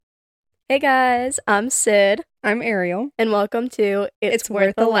Hey guys, I'm Syd, I'm Ariel. and welcome to It's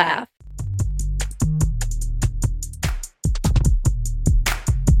Worth a Laugh.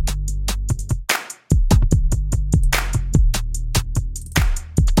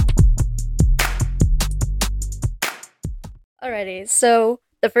 Alrighty, so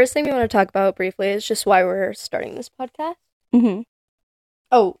the first thing we want to talk about briefly is just why we're starting this podcast. Mm-hmm.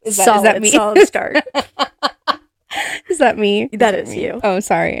 Oh, is that Solid, me? solid start. Is that me? That is you. Oh,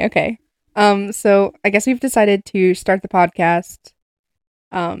 sorry. Okay. So I guess we've decided to start the podcast,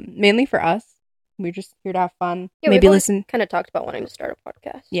 mainly for us. We're just here to have fun. Yeah, maybe we've listen. kind of talked about wanting to start a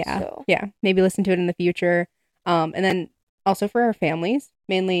podcast. Yeah, So. yeah. Maybe listen to it in the future. And then also for our families,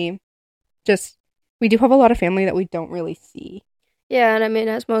 mainly just we do have a lot of family that we don't really see. Yeah, and I mean,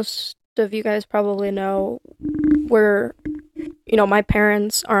 as most of you guys probably know, my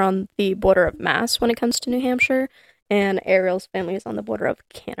parents are on the border of Mass when it comes to New Hampshire, and Ariel's family is on the border of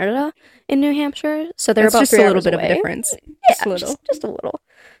Canada in New Hampshire. So they're It's about just 3 a little hours bit away. of a difference. Yeah, Just a little. just a little.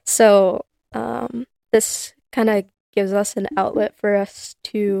 So this kind of gives us an outlet for us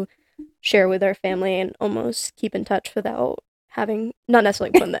to share with our family and almost keep in touch without having, not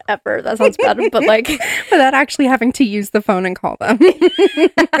necessarily putting the effort, that sounds bad, but like Without actually having to use the phone and call them.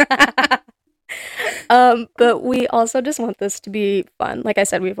 But we also just want this to be fun. Like I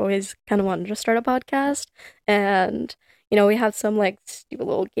said, we've always kind of wanted to start a podcast, and we have some like stupid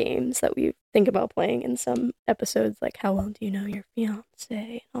little games that we think about playing in some episodes, like how well do you know your fiance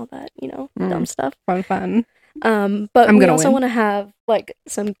and all that, dumb stuff. Fun. But I'm we gonna also win. want to have like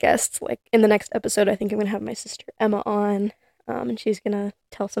some guests. Like in the next episode, I think I'm gonna have my sister Emma on, and she's gonna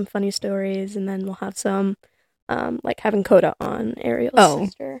tell some funny stories, and then we'll have some, like having Coda on, Ariel's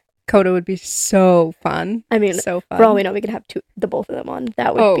sister. Coda would be so fun. I mean, so fun. for all we know, we could have the both of them on.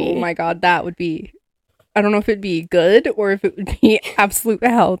 That would be. Oh my god, that would be. I don't know if it'd be good or if it would be absolute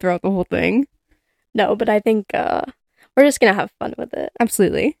hell throughout the whole thing. No, but I think we're just gonna have fun with it.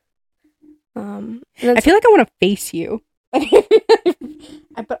 Absolutely. I feel like I want to face you.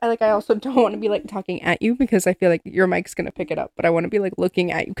 But I also don't want to be like talking at you because I feel like your mic's gonna pick it up. But I want to be like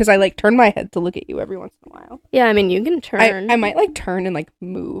looking at you because I like turn my head to look at you every once in a while. Yeah, I mean you can turn. I might like turn and like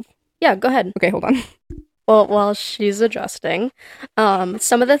move. Yeah, go ahead. Okay, hold on. Well, while she's adjusting,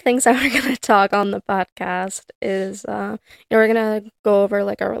 some of the things that we're gonna talk on the podcast is, we're gonna go over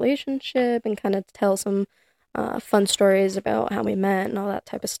like our relationship and kind of tell some fun stories about how we met and all that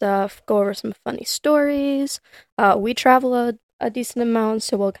type of stuff. Go over some funny stories. We travel a decent amount,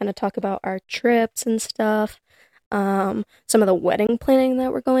 so we'll kind of talk about our trips and stuff. Some of the wedding planning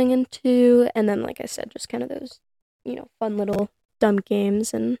that we're going into, and then, like I said, just kind of those, fun little dumb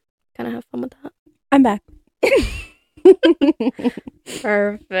games and kind of have fun with that. I'm back.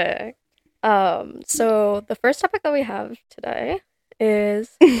 Perfect. So the first topic that we have today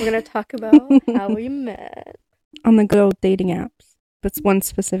is we're gonna talk about how we met. On the good old dating apps. But one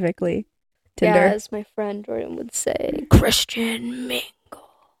specifically. Tinder. Yeah, as my friend Jordan would say, Christian mingle.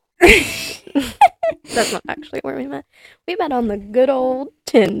 That's not actually where we met. We met on the good old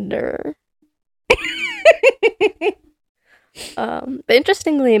Tinder. But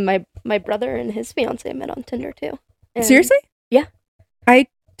interestingly, my brother and his fiance met on Tinder too. And Seriously? Yeah. I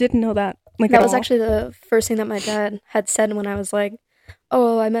didn't know that. Like that was actually the first thing that my dad had said when I was like,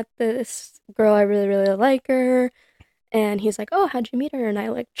 "Oh, I met this girl. I really, really like her." And he's like, "Oh, how'd you meet her?" And I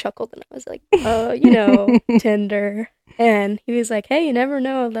like chuckled and I was like, "Oh, Tinder." And he was like, "Hey, you never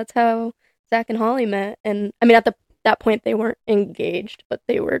know. That's how Zach and Holly met." And I mean, at that point, they weren't engaged, but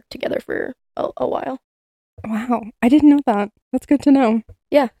they were together for a while. Wow, I didn't know that. That's good to know.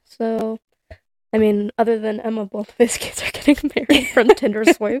 Yeah, so, I mean, other than Emma, both of his kids are getting married from Tinder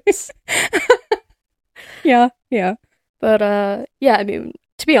swipes. Yeah. But, yeah, I mean,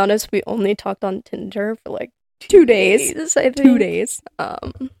 to be honest, we only talked on Tinder for, like, 2 days. I think. 2 days.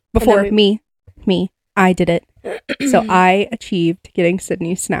 Before me, I did it. So I achieved getting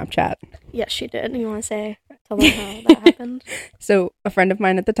Sydney's Snapchat. Yes, she did. You want to tell them how that happened? So a friend of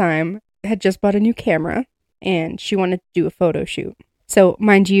mine at the time had just bought a new camera and she wanted to do a photo shoot. So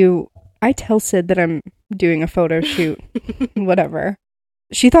mind you, I tell Syd that I'm doing a photo shoot, whatever.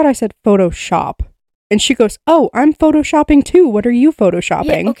 She thought I said Photoshop. And she goes, "Oh, I'm photoshopping too. What are you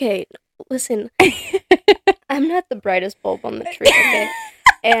photoshopping?" Yeah, okay, listen. I'm not the brightest bulb on the tree, okay?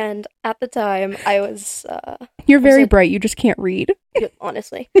 And at the time, I was... You're very bright. You just can't read.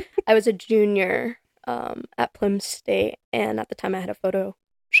 Honestly. I was a junior at Plym State, and at the time I had a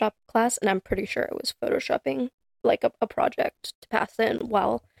Photoshop class, and I'm pretty sure I was photoshopping like a project to pass in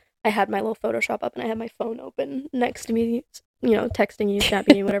while I had my little Photoshop up and I had my phone open next to me, texting you,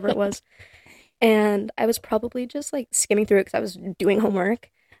 snapping you, whatever it was. And I was probably just like skimming through it because I was doing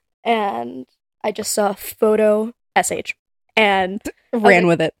homework. and I just saw photo SH and ran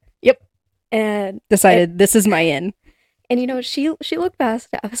with it. Yep. And decided this is my in. And you know, she looked past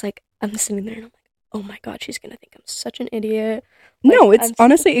it. I was like, I'm sitting there and I'm like, oh my god, she's gonna think I'm such an idiot. Like, no, it's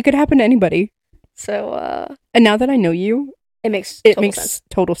honestly it could happen to anybody. So and now that I know you, it makes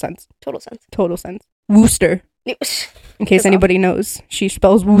total sense. Total sense. Wooster. In case anybody knows, she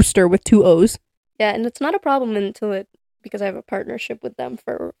spells Wooster with 2 O's. Yeah, and it's not a problem because I have a partnership with them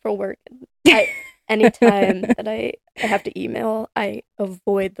for work. Anytime that I have to email, I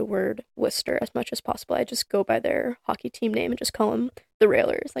avoid the word Worcester as much as possible. I just go by their hockey team name and just call them the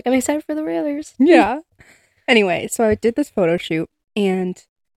Railers. Like, I'm excited for the Railers. Yeah. Anyway, so I did this photo shoot, and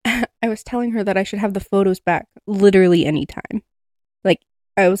I was telling her that I should have the photos back literally anytime. Like,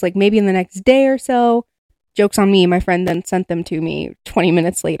 I was like, maybe in the next day or so. Joke's on me, my friend then sent them to me 20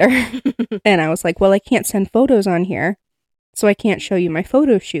 minutes later. And I was like, well, I can't send photos on here, so I can't show you my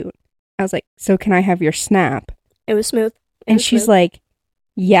photo shoot. I was like, so can I have your snap? It was smooth. And she's like,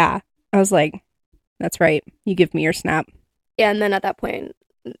 yeah. I was like, that's right. You give me your snap. Yeah, and then at that point,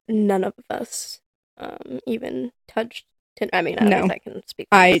 none of us even touched Tinder. I mean, I don't know if I can speak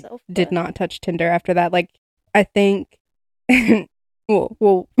for myself. I did not touch Tinder after that. Like, I think,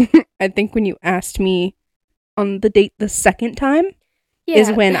 well, I think when you asked me on the date the second time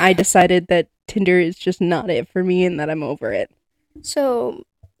is when I decided that Tinder is just not it for me and that I'm over it. So,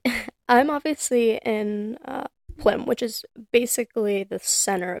 I'm obviously in Plym, which is basically the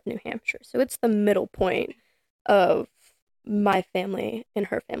center of New Hampshire. So it's the middle point of my family and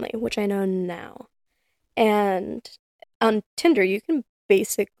her family, which I know now. And on Tinder, you can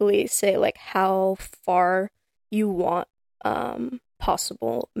basically say, like, how far you want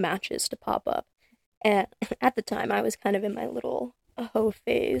possible matches to pop up. And at the time, I was kind of in my little hoe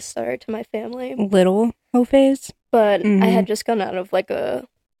phase. Sorry to my family. Little hoe phase? But I had just gone out of, like, a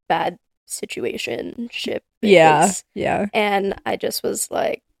bad situationship. Yeah. And I just was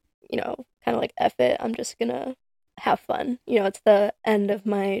like, you know, kind of like, F it. I'm just gonna have fun. You know, it's the end of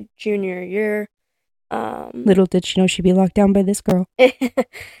my junior year. Little did she know she'd be locked down by this girl.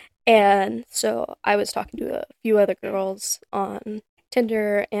 And so I was talking to a few other girls on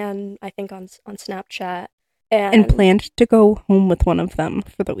Tinder and I think on Snapchat. And planned to go home with one of them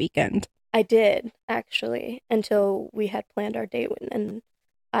for the weekend. I did, actually, until we had planned our date, and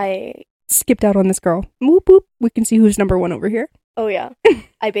I skipped out on this girl. Whoop, whoop. We can see who's number one over here. Oh, yeah.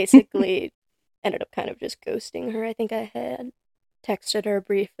 I basically ended up kind of just ghosting her. I think I had texted her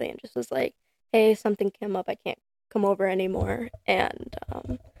briefly and just was like, hey, something came up. I can't come over anymore. And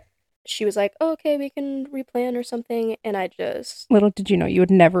she was like, oh, okay, we can replan or something. And I just... Little did you know you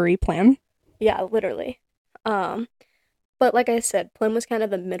would never replan. Yeah, literally. But like I said, Plym was kind of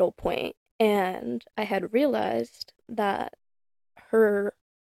the middle point. And I had realized that her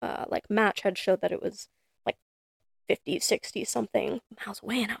match had showed that it was like 50, 60 something miles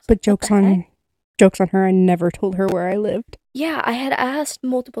away, and I was but like, jokes on her, I never told her where I lived. Yeah, I had asked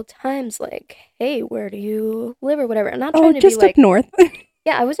multiple times, like, hey, where do you live or whatever. I'm not trying to just be like up north.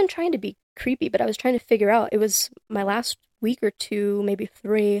 Yeah, I wasn't trying to be creepy, but I was trying to figure out. It was my last week or two, maybe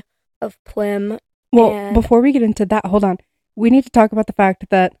 3 of Plym. Well, before we get into that, hold on. We need to talk about the fact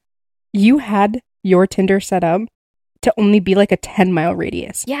that you had your Tinder set up to only be like a 10-mile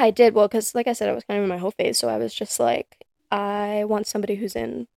radius. Yeah, I did. Well, because like I said, I was kind of in my whole phase, so I was just like, I want somebody who's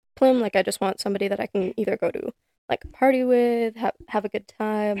in Plym. Like, I just want somebody that I can either go to, like, party with, have a good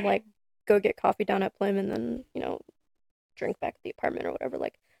time, like, go get coffee down at Plym, and then, you know, drink back at the apartment or whatever.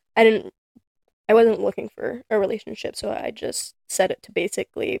 Like, I wasn't looking for a relationship, so I just set it to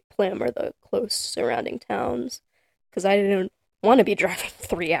basically Plym or the close surrounding towns, because I didn't want to be driving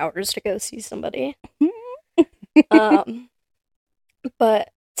 3 hours to go see somebody. But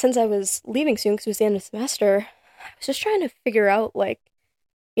since I was leaving soon, because it was the end of the semester, I was just trying to figure out, like,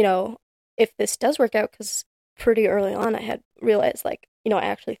 you know, if this does work out, because pretty early on I had realized, like, you know, I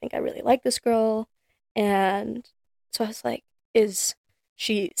actually think I really like this girl, and so I was like, is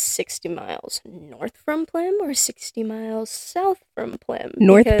she 60 miles north from Plym or 60 miles south from Plym?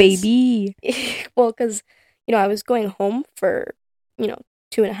 North, baby. Well, because, you know, I was going home for, you know,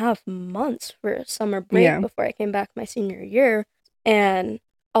 2.5 months for a summer break before I came back my senior year, and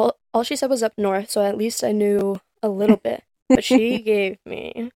all she said was up north, so at least I knew a little bit, but she gave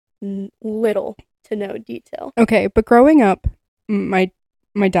me little to no detail. Okay, but growing up, my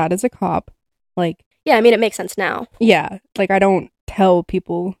dad is a cop, like... Yeah, I mean, it makes sense now. Yeah, like, I don't tell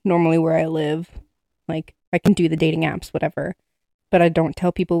people normally where I live. Like, I can do the dating apps, whatever, but I don't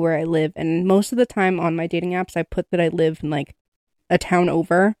tell people where I live, and most of the time on my dating apps, I put that I live in, like, a town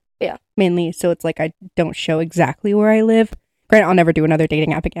over. Yeah. Mainly, so it's like I don't show exactly where I live, Granted, I'll never do another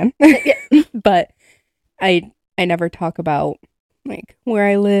dating app again. Yeah. But I never talk about like where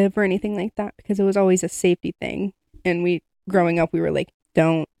I live or anything like that because it was always a safety thing. And growing up, we were like,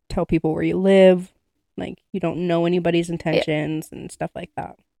 don't tell people where you live. Like, you don't know anybody's intentions and stuff like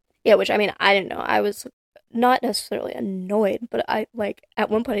that. Yeah, which, I mean, I didn't know. I was not necessarily annoyed, but I, like, at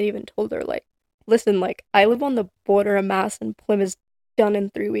one point I even told her, like, listen, like, I live on the border of Mass and Plymouth's done in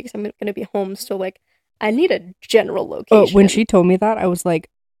 3 weeks. I'm going to be home, so, like, I need a general location. Oh, when she told me that, I was like,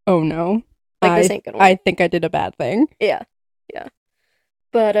 oh no. Like, this ain't gonna work. I think I did a bad thing. Yeah.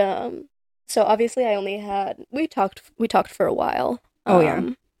 But, so obviously we talked for a while. Oh,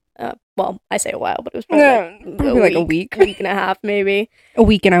 yeah. Well, I say a while, but it was probably like a week. A week and a half, maybe. A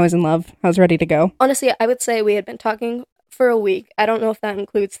week and I was in love. I was ready to go. Honestly, I would say we had been talking for a week. I don't know if that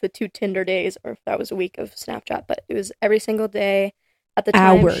includes the 2 Tinder days or if that was a week of Snapchat, but it was every single day. At the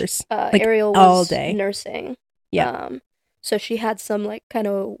time, hours. Like Ariel was all day. nursing. Yeah. So she had some, like, kind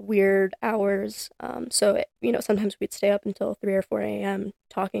of weird hours. So, sometimes we'd stay up until 3 or 4 a.m.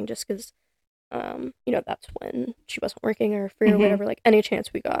 talking just because, that's when she wasn't working or free or whatever. Like, any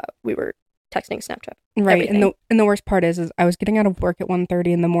chance we got, we were texting Snapchat. Right. Everything. And the worst part is I was getting out of work at 1:30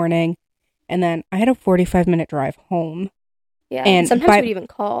 in the morning, and then I had a 45-minute drive home. Yeah. And sometimes we'd even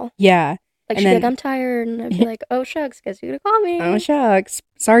call. Yeah. Like, she'd be like, I'm tired. And I'd be like, oh, shucks, guess you're going to call me. Oh, shucks.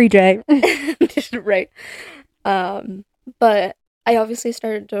 Sorry, Jay. Right. But I obviously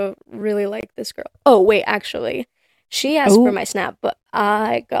started to really like this girl. Oh, wait, actually. She asked for my Snap, but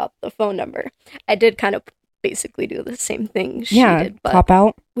I got the phone number. I did kind of basically do the same thing she did. But pop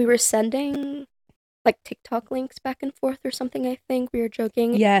out. We were sending, like, TikTok links back and forth or something, I think. We were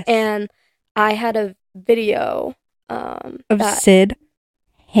joking. Yes. And I had a video of Syd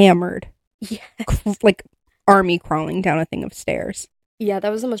hammered. Yeah. Like, army crawling down a thing of stairs. Yeah,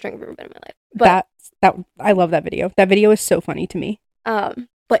 that was the most drunk I've ever been in my life. But that I love that video. That video is so funny to me.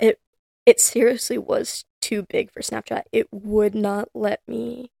 But it seriously was too big for Snapchat. It would not let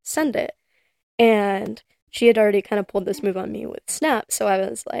me send it. And she had already kind of pulled this move on me with Snap, so I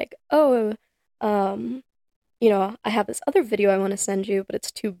was like, oh, I have this other video I want to send you, but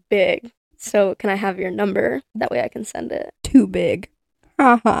it's too big. So can I have your number? That way I can send it. Too big.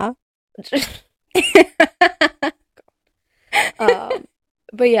 Haha.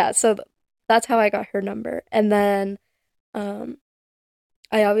 But yeah, so that's how I got her number. And then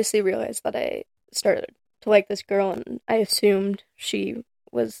I obviously realized that I started to like this girl, and I assumed she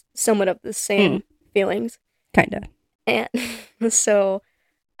was somewhat of the same feelings. Kind of. And so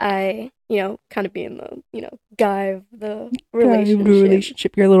I, kind of being the, guy of the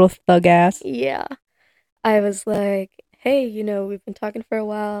relationship. Your little thug ass. Yeah. I was like, hey, we've been talking for a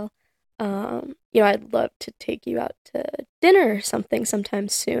while. I'd love to take you out to dinner or something sometime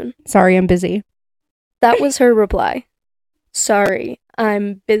soon. Sorry, I'm busy. That was her reply. Sorry,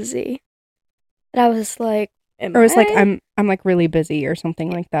 I'm busy. And I was like, I'm like really busy or something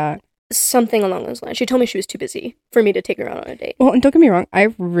like that. Something along those lines. She told me she was too busy for me to take her out on a date. Well, and don't get me wrong,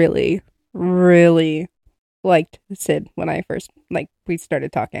 I really, really liked Syd when I first, we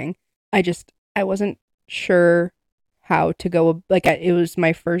started talking. I wasn't sure how to go, it was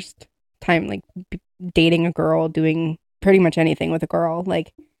my first time, dating a girl, doing pretty much anything with a girl,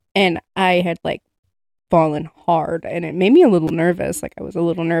 and I had, fallen hard, and it made me a little nervous. I was a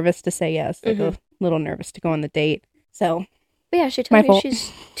little nervous to say yes, a little nervous to go on the date, so... But yeah, she told me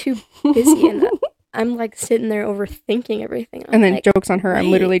she's too busy, and I'm, sitting there overthinking everything. And then joke's on her,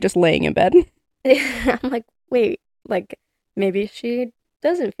 I'm literally just laying in bed. I'm like, wait, maybe she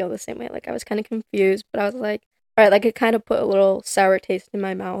doesn't feel the same way. I was kind of confused, but I was like, all right, it kind of put a little sour taste in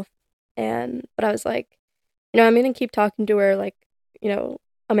my mouth. But I was like, I'm going to keep talking to her. I'm going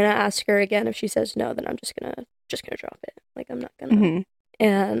to ask her again. If she says no, then I'm just going to drop it. I'm not going to.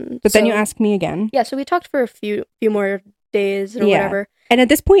 Mm-hmm. But then you ask me again. Yeah. So we talked for a few more days or whatever. And at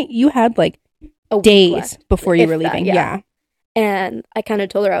this point you had a days left, before you were leaving. Yeah. And I kind of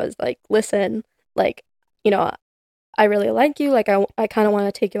told her, I was like, listen, I really like you. I kind of want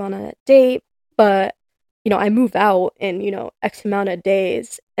to take you on a date, but, I move out in, X amount of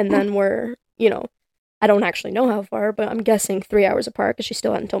days. And then we're, I don't actually know how far, but I'm guessing 3 hours apart because she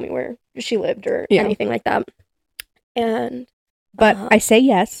still hadn't told me where she lived or anything like that. But I say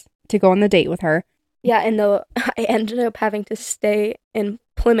yes to go on the date with her. Yeah, and though I ended up having to stay in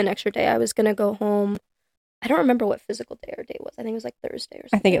Plymouth an extra day, I was going to go home. I don't remember what physical day or date was. I think it was Thursday or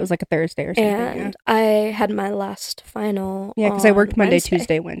something. I think it was a Thursday or something. And I had my last final. Yeah, because I worked Monday, Wednesday.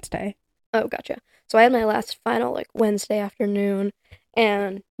 Tuesday, Wednesday. Oh, gotcha. So I had my last final Wednesday afternoon,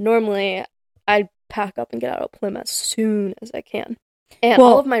 and normally I'd pack up and get out of Plymouth as soon as I can. And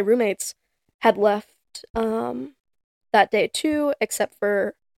all of my roommates had left that day too, except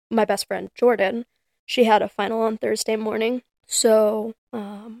for my best friend Jordan. She had a final on Thursday morning. So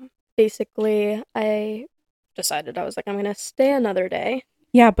basically, I decided I was like, I'm going to stay another day.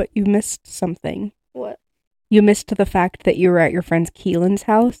 Yeah, but you missed something. What? You missed the fact that you were at your friend's Keelan's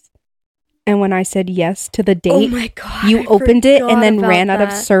house. And when I said yes to the date, oh my God, you opened it and then ran that. out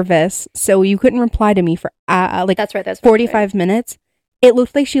of service. So you couldn't reply to me for that's right, 45 minutes. It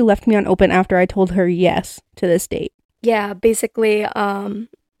looked like she left me on open after I told her yes to this date. Yeah, basically,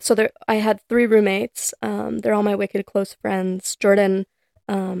 so I had 3 roommates. They're all my wicked close friends. Jordan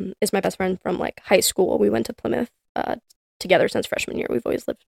is my best friend from like high school. We went to Plymouth together since freshman year. We've always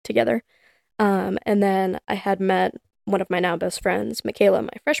lived together. And then I had met one of my now best friends, Michaela, my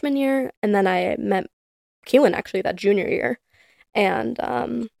freshman year, and then I met Keelan actually that junior year.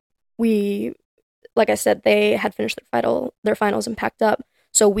 And we, like I said, they had finished their finals and packed up.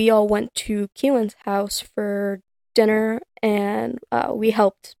 So we all went to Keelan's house for dinner, and we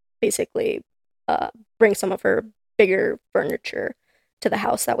helped basically bring some of her bigger furniture to the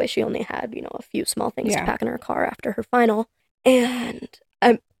house. That way she only had, a few small things to pack in her car after her final. And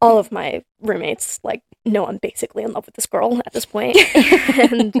all of my roommates, like, know I'm basically in love with this girl at this point.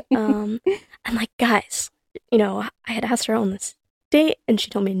 And I'm like, guys, I had asked her on this date, and she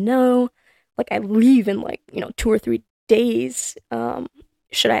told me no. Like, I leave in, 2 or 3 days.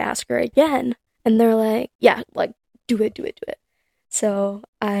 Should I ask her again? And they're like, yeah, like, do it. So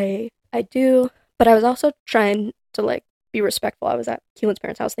I do, but I was also trying to, like, be respectful. I was at Keelan's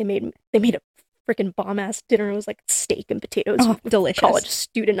parents' house. They made a freaking bomb-ass dinner. It was, like, steak and potatoes. Oh, delicious. College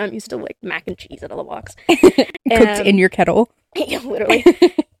student. I'm used to, like, mac and cheese out of the box. Cooked in your kettle. Yeah, literally.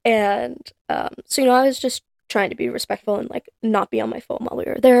 And, so, I was just trying to be respectful and, like, not be on my phone while we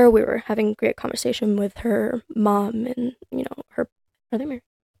were there. We were having a great conversation with her mom and, are they married?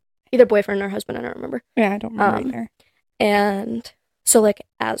 Either boyfriend or husband, I don't remember. Yeah, I don't remember either. And so, like,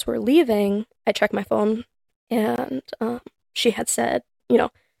 as we're leaving, I check my phone, and she had said,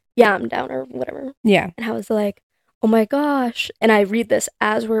 yeah, I'm down or whatever. Yeah. And I was like, oh my gosh. And I read this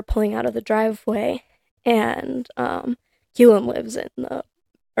as we're pulling out of the driveway, and Keelan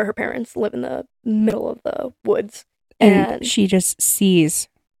her parents live in the middle of the woods. And she just sees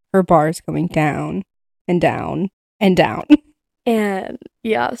her bars going down and down and down. And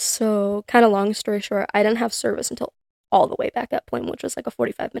yeah, so kind of long story short, I didn't have service until all the way back at Point, which was like a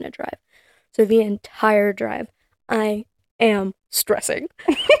 45-minute drive. So the entire drive, I am stressing.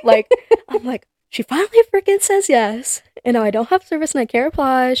 I'm like, she finally freaking says yes. And now I don't have service and I can't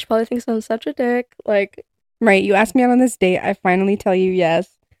reply. She probably thinks I'm such a dick. Like, right, you asked me out on this date. I finally tell you yes.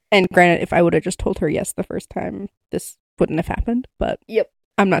 And granted, if I would have just told her yes the first time, this wouldn't have happened. But yep.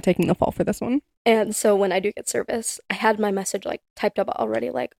 I'm not taking the fall for this one. And so when I do get service, I had my message, like, typed up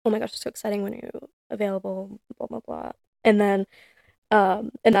already, like, oh my gosh, it's so exciting, when are you available, blah, blah, blah. And then,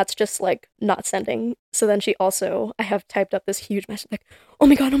 and that's just, like, not sending. So then I have typed up this huge message, like, oh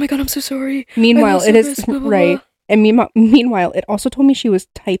my god, I'm so sorry. Meanwhile, it is, blah, blah, right. Blah. And meanwhile, it also told me she was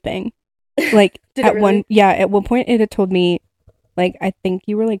typing. Like, at one point it had told me, like, I think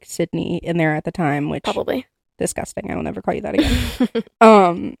you were, like, Sydney in there at the time, which... Probably. Disgusting. I will never call you that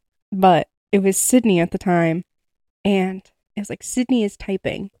again. But it was Sydney at the time, and it was like, Sydney is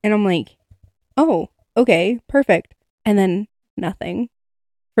typing, and I'm like, oh, okay, perfect. And then nothing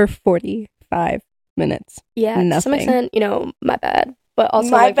for 45 minutes. Yeah, nothing. To some extent, my bad, but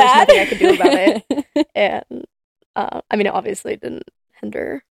also there's nothing I could do about it. And I mean, it obviously didn't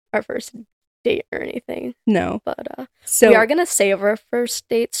hinder our first date or anything. No, but so we are gonna save our first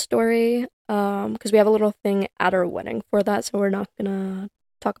date story. Because we have a little thing at our wedding for that, so we're not gonna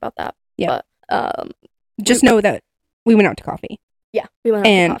talk about that. Yeah. But, just know that we went out to coffee. Yeah, we went out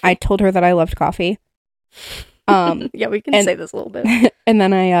to coffee. I told her that I loved coffee. Yeah, we can say this a little bit. And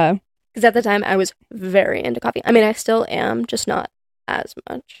then because at the time I was very into coffee. I mean, I still am, just not as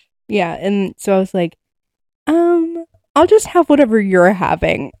much. Yeah, and so I was like, I'll just have whatever you're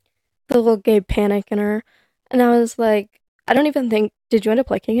having. The little gay panic in her, and I was like, I don't even think. Did you end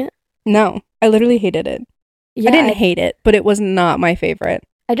up liking it? No, I literally hated it. Yeah, I didn't hate it, but it was not my favorite.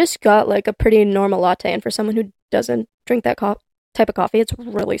 I just got, like, a pretty normal latte, and for someone who doesn't drink that type of coffee, it's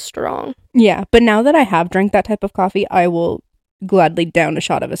really strong. Yeah, but now that I have drank that type of coffee, I will gladly down a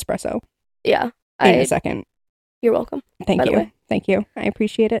shot of espresso. Yeah. In a second. You're welcome. Thank you. Thank you. I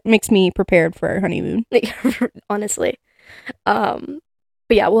appreciate it. Makes me prepared for our honeymoon. Honestly. But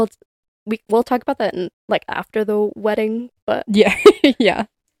yeah, we'll talk about that in, like, after the wedding, but... Yeah. Yeah.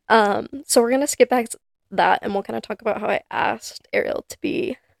 So we're gonna skip back to that, and we'll kind of talk about how I asked Ariel to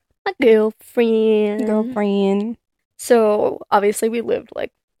be my girlfriend. Girlfriend. So obviously we lived,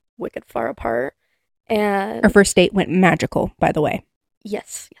 like, wicked far apart, And Our first date went magical, by the way.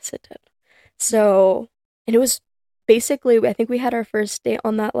 yes, it did. So, and it was basically, I think we had our first date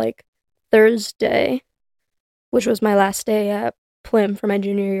on that like Thursday, which was my last day at Plym for my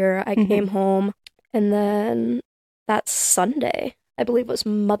junior year. I came home, and then that Sunday, I believe, was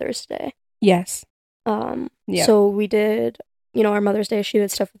Mother's Day. Yes. So we did, our Mother's Day. She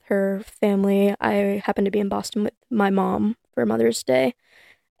did stuff with her family. I happened to be in Boston with my mom for Mother's Day,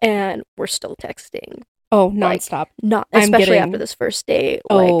 and we're still texting. Oh, nonstop. Especially after this first date.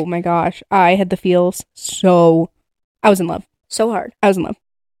 Oh my gosh, I had the feels. I was in love. So hard. I was in love.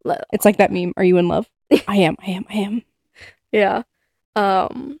 It's like that meme. Are you in love? I am. Yeah.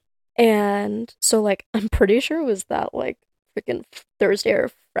 And so like I'm pretty sure it was that like freaking Thursday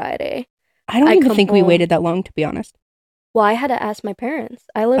or Friday. I don't even think we waited that long, to be honest. Well, I had to ask my parents.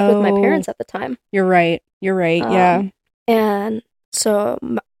 I lived with my parents at the time. You're right. Yeah. And so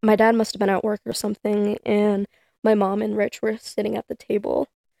my dad must have been at work or something, and my mom and Rich were sitting at the table,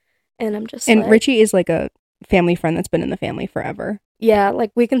 and I'm just and Richie is like a family friend that's been in the family forever. Yeah,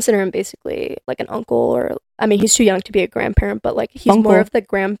 like we consider him basically like an uncle, or I mean, he's too young to be a grandparent, but like he's more of the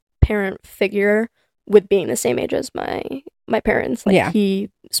grandparent figure with being the same age as my parents. Like he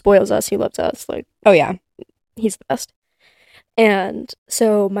spoils us, he loves us. Like, oh yeah, he's the best. And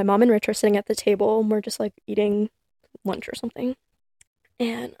so my mom and Rich are sitting at the table, and we're just like eating lunch or something.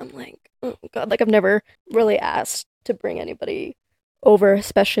 And I'm like, oh God, like I've never really asked to bring anybody over,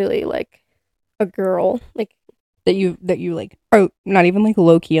 especially like a girl, like that you like are not even like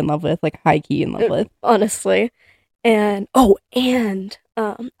low key in love with, like high key in love with, honestly. And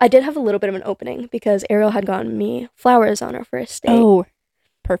I did have a little bit of an opening because Ariel had gotten me flowers on our first date. Oh,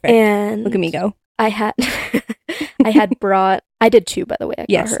 perfect! And look at me go. I had brought. I did too, by the way.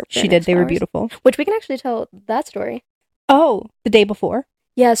 Yes, she did. They were beautiful. Which we can actually tell that story. Oh, the day before.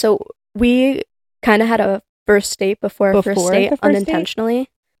 Yeah, so we kind of had a first date before our first date unintentionally.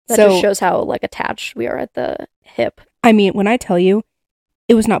 That just shows how like attached we are at the hip. I mean, when I tell you,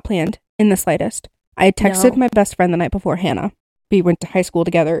 it was not planned in the slightest. I had texted my best friend the night before, Hannah. We went to high school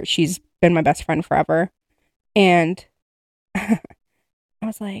together. She's been my best friend forever. And I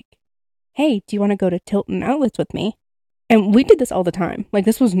was like, hey, do you want to go to Tilton Outlets with me? And we did this all the time. Like,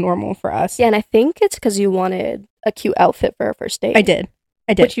 this was normal for us. Yeah, and I think it's because you wanted a cute outfit for our first date. I did.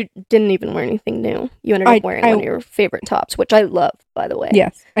 But you didn't even wear anything new. You ended up wearing one of your favorite tops, which I love, by the way.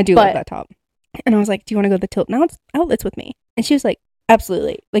 Yes, I do love that top. And I was like, do you want to go to the Tilton Outlets with me? And she was like,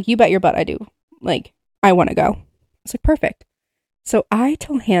 absolutely. Like, you bet your butt I do. Like, I want to go. I was like, perfect. So I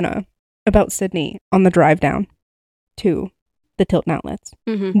tell Hannah about Sydney on the drive down to the Tilton Outlets.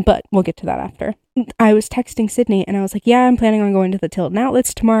 Mm-hmm. But we'll get to that after. I was texting Sydney and I was like, yeah, I'm planning on going to the Tilton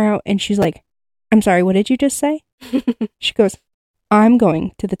Outlets tomorrow. And she's like, I'm sorry, what did you just say? She goes, I'm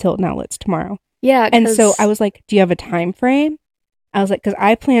going to the Tilton Outlets tomorrow. Yeah. And so I was like, do you have a time frame? I was like, because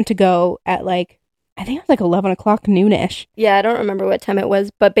I plan to go at like, I think it was like 11 o'clock noonish. Yeah, I don't remember what time it was.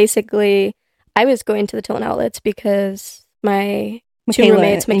 But basically, I was going to the Tilton Outlets because my two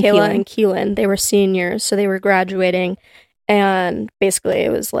roommates, Michaela and Keelan, they were seniors. So they were graduating. And basically,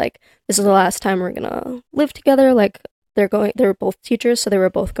 it was like, this is the last time we're going to live together. Like, they were both teachers. So they were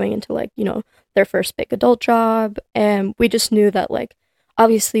both going into like, their first big adult job, and we just knew that like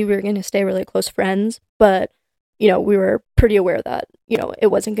obviously we were going to stay really close friends, but we were pretty aware that it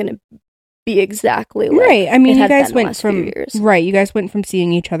wasn't going to be exactly like right. I mean, you guys went from right. You guys went from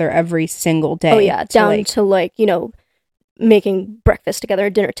seeing each other every single day. Oh yeah, down to like making breakfast together,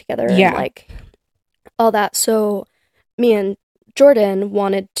 dinner together, and like all that. So me and Jordan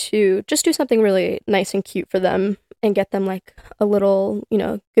wanted to just do something really nice and cute for them and get them like a little,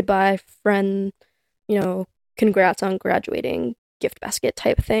 goodbye friend, congrats on graduating gift basket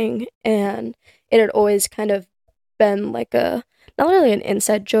type thing. And it had always kind of been like not really an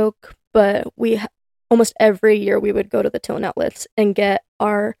inside joke, but almost every year we would go to the Tilton Outlets and get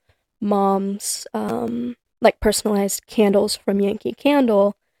our mom's like personalized candles from Yankee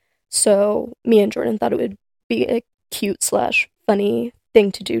Candle. So me and Jordan thought it would be a cute / funny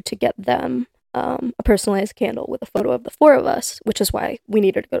thing to do to get them a personalized candle with a photo of the four of us, which is why we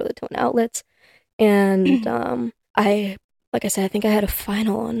needed to go to the Tilton Outlets. And like I said, I think I had a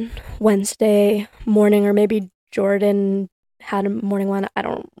final on Wednesday morning, or maybe Jordan had a morning one. I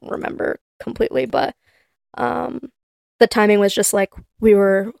don't remember completely, but the timing was just like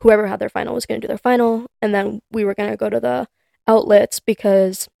whoever had their final was going to do their final, and then we were going to go to the outlets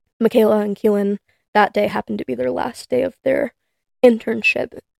because Michaela and Keelan that day happened to be their last day of their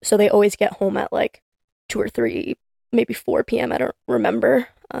internship. So they always get home at like 2 or 3, maybe 4 p.m. I don't remember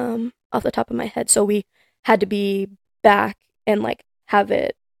off the top of my head. So we had to be back and like have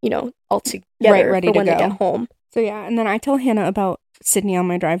it all together ready for to when they go. get home. So yeah, and then I tell Hannah about Sydney on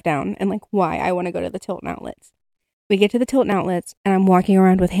my drive down and like why I want to go to the Tilton Outlets. We get to the Tilton Outlets and I'm walking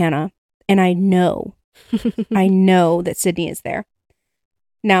around with Hannah and I know that Sydney is there.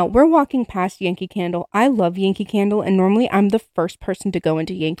 Now, we're walking past Yankee Candle. I love Yankee Candle, and normally I'm the first person to go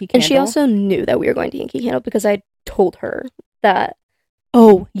into Yankee Candle. And she also knew that we were going to Yankee Candle because I told her that.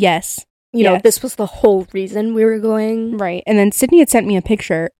 Oh, yes. This was the whole reason we were going. Right. And then Sydney had sent me a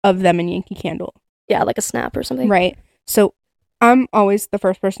picture of them in Yankee Candle. Yeah, like a snap or something. Right. So I'm always the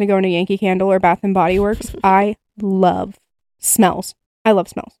first person to go into Yankee Candle or Bath and Body Works. I love smells. I love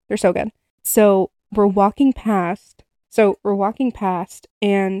smells. They're so good. So we're walking past,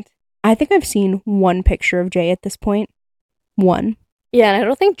 and I think I've seen one picture of Jay at this point. One. Yeah, and I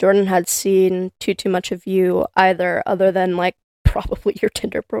don't think Jordan had seen too much of you either, other than like probably your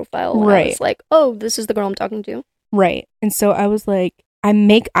Tinder profile. Right. I was like, oh, this is the girl I'm talking to. Right. And so I was like, I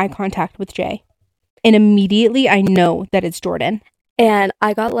make eye contact with Jay, and immediately I know that it's Jordan. And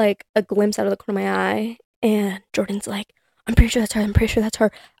I got like a glimpse out of the corner of my eye, and Jordan's like, I'm pretty sure that's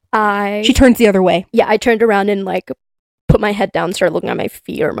her. She turns the other way. Yeah, I turned around and like put my head down, started looking at my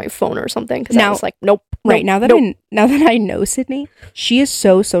feet or my phone or something, because I was like, nope. Right, now that I know Sydney, she is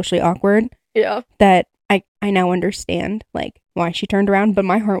so socially awkward. Yeah. That I now understand like why she turned around, but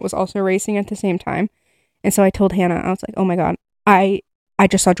my heart was also racing at the same time. And so I told Hannah, I was like, oh my God, I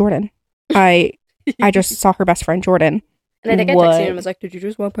just saw Jordan. I just saw her best friend Jordan. And I think I texted him and was like, did you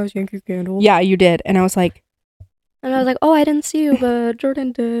just walk past Yankee Candle? Yeah, you did. And I was like, oh, I didn't see you, but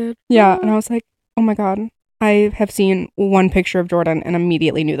Jordan did. Yeah, and I was like, oh my God, I have seen one picture of Jordan and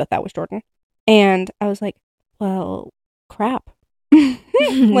immediately knew that was Jordan. And I was like, well, crap.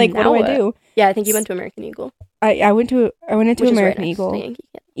 Like, what do I do? Yeah, I think you went to American Eagle. I went into American right Eagle.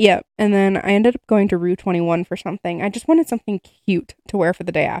 Yeah, and then I ended up going to Rue 21 for something. I just wanted something cute to wear for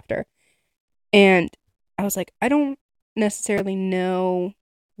the day after. And I was like, I don't necessarily know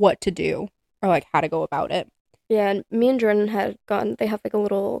what to do or like how to go about it. Yeah, and me and Jordan had gone, they have like a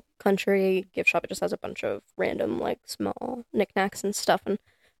little country gift shop. It just has a bunch of random like small knickknacks and stuff. And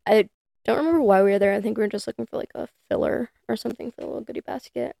I don't remember why we were there. I think we were just looking for like a filler or something for the little goodie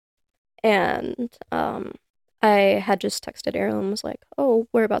basket. And I had just texted Ariel and was like, oh,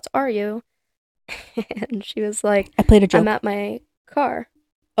 whereabouts are you? And she was like, I played a joke. I'm at my car.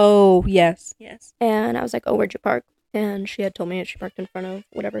 Oh, yes. And I was like, oh, where'd you park? And she had told me she parked in front of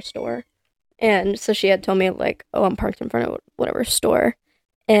whatever store. And so she had told me, like, oh, I'm parked in front of whatever store.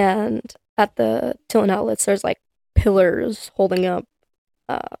 And at the Tilton Outlets, there's, like, pillars holding up,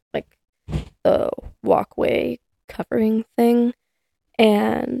 like, the walkway covering thing.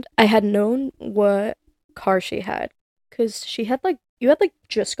 And I had known what car she had. Because you had,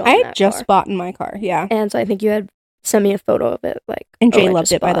 just gone in that car. I had just bought in my car, yeah. And so I think you had sent me a photo of it, like... And Jay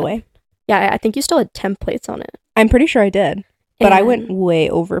loved it, by the way. Yeah, I think you still had templates on it. I'm pretty sure I did. But I went way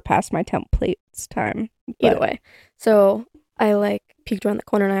over past my templates time. Either way. So I like peeked around the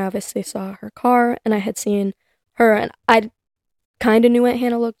corner and I obviously saw her car and I had seen her and I kind of knew what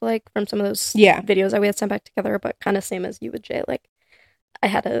Hannah looked like from some of those videos that we had sent back together, but kind of same as you with Jay. Like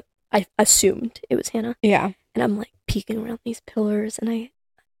I assumed it was Hannah. Yeah. And I'm like peeking around these pillars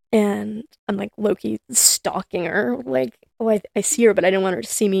and I'm like low-key stalking her. Like, oh, I see her, but I didn't want her to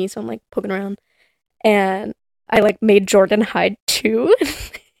see me. So I'm like poking around and I like made Jordan hide too.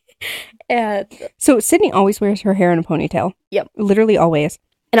 And so Sydney always wears her hair in a ponytail. Yep. Literally always.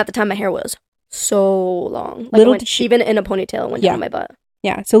 And at the time my hair was so long. Like even in a ponytail it went down my butt.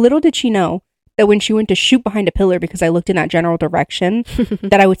 Yeah. So little did she know that when she went to shoot behind a pillar because I looked in that general direction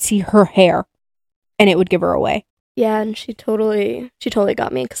that I would see her hair and it would give her away. Yeah, and she totally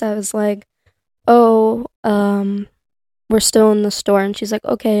got me because I was like, oh, we're still in the store, and she's like,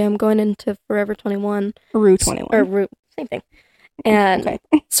 okay, I'm going into Forever 21. Rue 21. Or Rue, same thing. And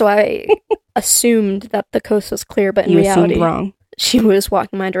so I assumed that the coast was clear, but in reality, wrong. She was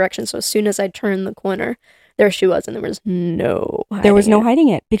walking my direction. So as soon as I turned the corner, there she was, and there was no hiding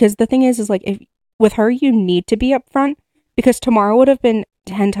it. Because the thing is like, if with her, you need to be up front, because tomorrow would have been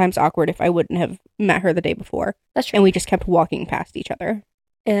 10 times awkward if I wouldn't have met her the day before. That's true. And we just kept walking past each other.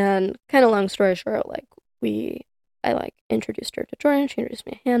 And kind of long story short, like, I like introduced her to Jordan. She introduced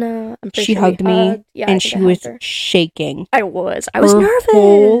me to Hannah. She hugged me, and she was shaking. I was nervous.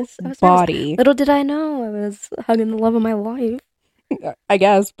 Whole body. Little did I know I was hugging the love of my life. I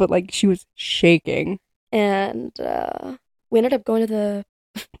guess, but like she was shaking. And we ended up going to the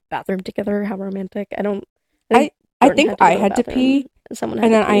bathroom together. How romantic! I think I had to pee. Someone had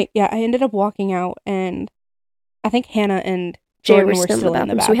to pee. I ended up walking out, and I think Hannah and Jordan were still in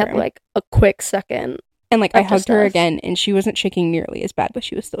the bathroom. So we had like a quick second. And, like, I That's hugged just her us. again, and she wasn't shaking nearly as bad, but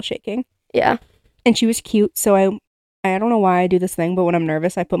she was still shaking. Yeah. And she was cute, so I don't know why I do this thing, but when I'm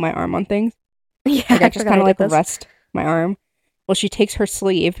nervous, I put my arm on things. Yeah, Like, I just kind of, like, this. rest my arm. Well, she takes her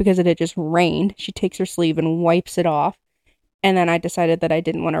sleeve, because it had just rained. She takes her sleeve and wipes it off. And then I decided that I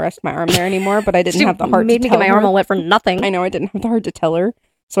didn't want to rest my arm there anymore, but I didn't have the heart to tell her. Made me get my arm all wet for nothing. I know, I didn't have the heart to tell her,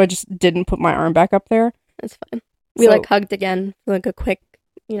 so I just didn't put my arm back up there. It's fine. We, So- like, hugged again for, like, a quick,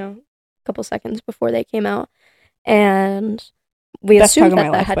 couple seconds before they came out. And we Best hug assumed of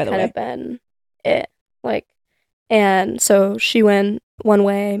that my life, had by the kind way. of been it. Like, and so she went one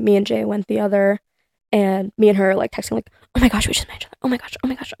way, me and Jay went the other, and me and her, like, texting, like, oh my gosh, we just met each other. Oh my gosh, oh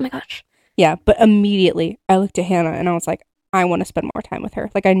my gosh, oh my gosh. Yeah, but immediately I looked at Hannah and I was like, I want to spend more time with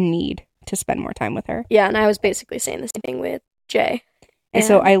her. Like, I need to spend more time with her. Yeah, and I was basically saying the same thing with Jay. And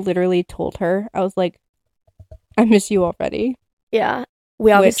so I literally told her, I was like, I miss you already. Yeah.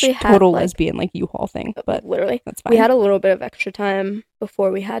 We obviously Which, had, total like, lesbian, like, U-Haul thing, but literally. that's fine. We had a little bit of extra time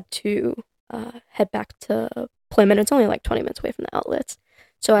before we had to head back to Plymouth. It's only like 20 minutes away from the outlets.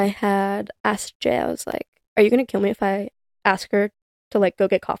 So I had asked Jay, I was like, are you going to kill me if I ask her to, like, go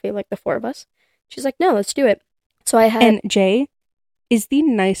get coffee, like, the four of us? She's like, no, let's do it. So I had... And Jay is the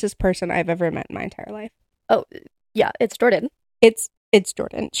nicest person I've ever met in my entire life. Oh, yeah, it's Jordan. It's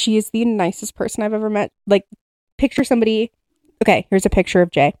Jordan. She is the nicest person I've ever met. Like, picture somebody... Okay, here's a picture of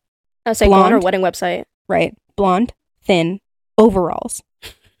Jay. I was like, go on her wedding website. Right. Blonde, thin, overalls.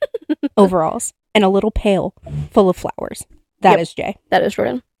 Overalls. And a little pail full of flowers. That is Jay. That is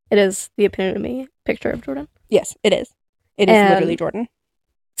Jordan. It is the epitome picture of Jordan. Yes, it is. It is literally Jordan.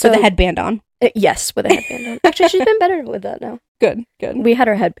 So with a headband on. Yes, with a headband on. Actually, she's been better with that now. Good. We had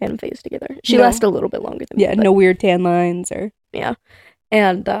our headband phase together. She lasted a little bit longer than me. Yeah, no weird tan lines or... Yeah.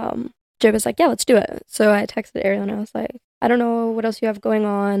 And Jay was like, yeah, let's do it. So I texted Ariel and I was like, I don't know what else you have going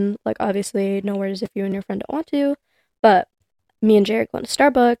on. Like, obviously, no worries if you and your friend don't want to. But me and Jay are going to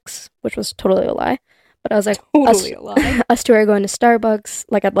Starbucks, which was totally a lie. But I was like, totally a lie. Us two are going to Starbucks.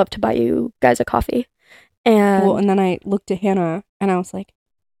 Like, I'd love to buy you guys a coffee. And then I looked at Hannah and I was like,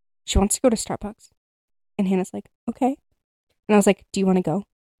 she wants to go to Starbucks. And Hannah's like, okay. And I was like, do you want to go?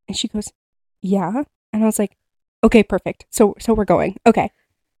 And she goes, yeah. And I was like, okay, perfect. So we're going. Okay.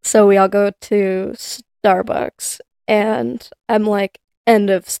 So we all go to Starbucks. And I'm like, end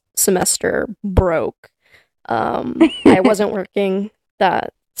of semester broke. I wasn't working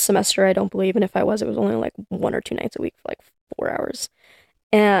that semester, I don't believe. And if I was, it was only like 1 or 2 nights a week for like 4 hours.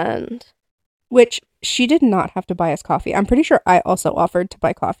 And... Which she did not have to buy us coffee. I'm pretty sure I also offered to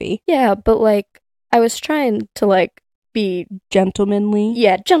buy coffee. Yeah, but like, I was trying to like be... Gentlemanly.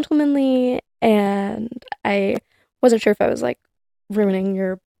 Yeah, gentlemanly. And I wasn't sure if I was like ruining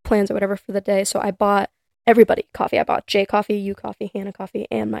your plans or whatever for the day. So I bought everybody coffee. I bought Jay coffee, you coffee, Hannah coffee,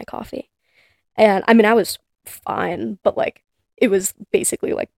 and my coffee. And I mean, I was fine, but like, it was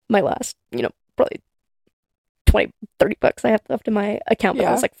basically like my last, probably 20, 30 bucks I have left in my account. But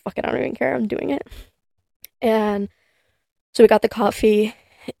I was like, fuck it, I don't even care. I'm doing it. And so we got the coffee,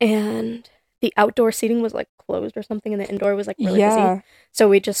 and the outdoor seating was like closed or something, and the indoor was like really busy. So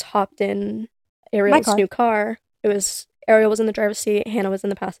we just hopped in Ariel's new car. Ariel was in the driver's seat, Hannah was in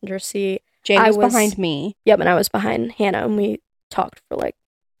the passenger seat. Jay was behind me. Yep, and I was behind Hannah, and we talked for like,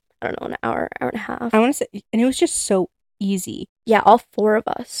 I don't know, an hour and a half. I want to say, and it was just so easy. Yeah, all 4 of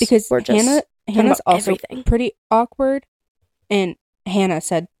us. Because were just Hannah's also everything. Pretty awkward. And Hannah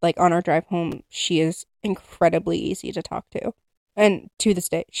said, like, on our drive home, she is incredibly easy to talk to. And to this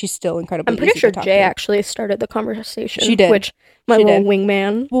day, she's still incredibly easy to talk to. I'm pretty sure Jay actually started the conversation. She did. Which, my little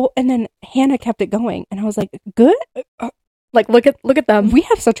wingman. Well, and then Hannah kept it going. And I was like, good? Like, look at them. We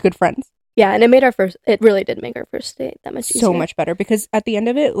have such good friends. Yeah, and it really did make our first date that much easier. So much better. Because at the end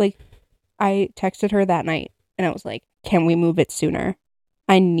of it, like, I texted her that night. And I was like, can we move it sooner?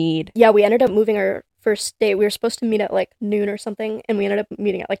 Yeah, we ended up moving our first date. We were supposed to meet at like noon or something, and we ended up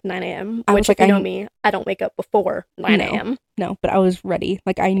meeting at like 9 a.m. Which, if you know me, I don't wake up before 9 a.m. No, but I was ready.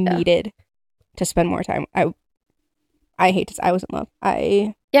 Like, I needed to spend more time. I hate to say, I was in love.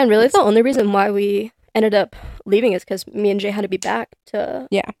 Yeah, and really the only reason why we ended up leaving is because me and Jay had to be back to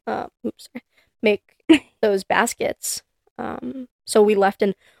make those baskets. So we left,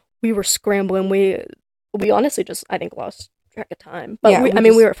 and we were scrambling. We honestly just, I think, lost track of time. But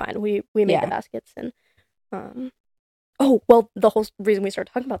we were fine. We made the baskets, and the whole reason we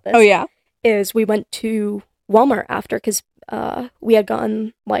started talking about this is we went to Walmart after, because we had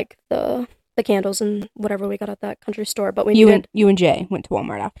gotten like the candles and whatever we got at that country store, but you and Jay went to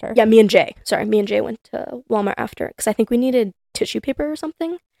Walmart after. Yeah, me and Jay went to Walmart after, because I think we needed tissue paper or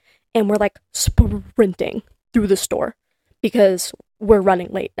something, and we're like sprinting through the store because we're running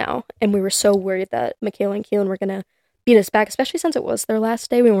late now. And we were so worried that Michaela and Keelan were going to beat us back, especially since it was their last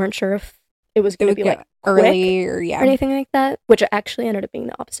day. We weren't sure if it was going to be like early or anything like that, which actually ended up being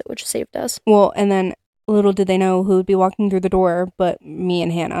the opposite, which saved us. Well, and then little did they know who would be walking through the door but me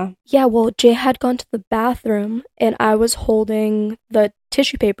and Hannah. Yeah, well, Jay had gone to the bathroom and I was holding the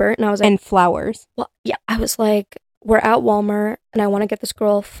tissue paper and I was like... And flowers. Well, yeah, I was like, we're at Walmart and I want to get this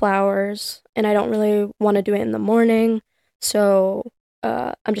girl flowers and I don't really want to do it in the morning, so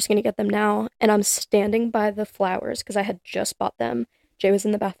I'm just going to get them now. And I'm standing by the flowers because I had just bought them. Jay was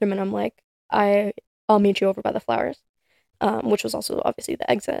in the bathroom and I'm like, I'll meet you over by the flowers, which was also obviously the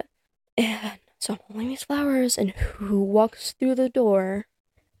exit. And so I'm holding these flowers, and who walks through the door?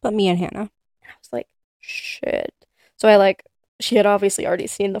 But me and Hannah. And I was like, shit. So she had obviously already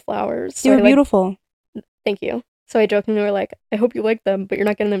seen the flowers. So They were beautiful. Thank you. So I jokingly were like, I hope you like them, but you're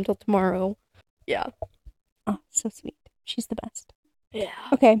not getting them till tomorrow. Yeah. Oh, so sweet. She's the best. Yeah.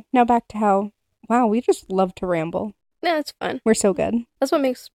 Okay, now back to how, wow, we just love to ramble. Yeah, it's fun. We're so good. That's what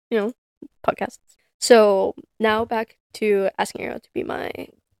makes, podcasts. So now back to asking Ariel to be my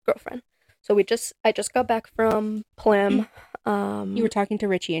girlfriend. So I just got back from Plim. You were talking to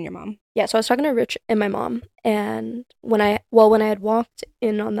Richie and your mom. Yeah, so I was talking to Rich and my mom, and when I had walked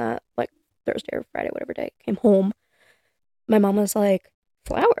in on that like Thursday or Friday, whatever day, came home, my mom was like,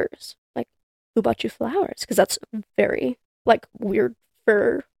 flowers? Like, who bought you flowers? Because that's very like weird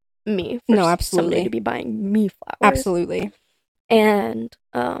for me. For no, absolutely. Somebody to be buying me flowers. Absolutely. And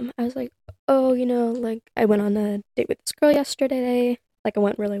I was like, oh, like I went on a date with this girl yesterday. Like, it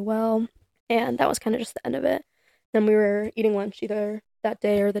went really well. And that was kind of just the end of it. Then we were eating lunch either that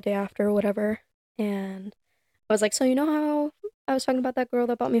day or the day after or whatever. And I was like, so how I was talking about that girl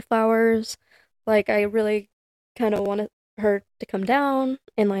that bought me flowers? Like, I really kind of wanted her to come down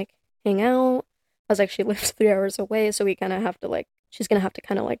and, like, hang out. I was like, she lives 3 hours away, so we kind of have to, like, she's going to have to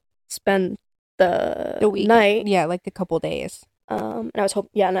kind of, like, spend the week. Night. Yeah, like a couple days. And I was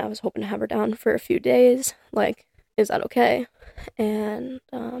hoping to have her down for a few days. Like, is that okay? And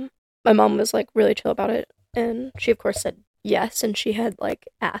my mom was like really chill about it, and she of course said yes. And she had like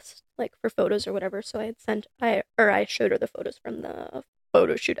asked like for photos or whatever. So I showed her the photos from the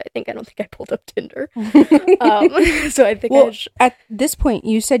photo shoot. I don't think I pulled up Tinder. So I think at this point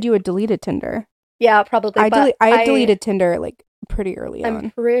you said you had deleted Tinder. Yeah, probably. I deleted Tinder like pretty early on.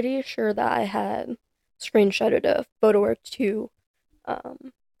 I'm pretty sure that I had screenshotted a photo or two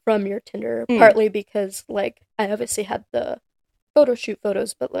from your Tinder, partly because like I obviously had the photo shoot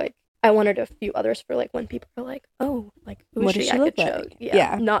photos, but like I wanted a few others for like when people are like, oh, like who is she? I could show.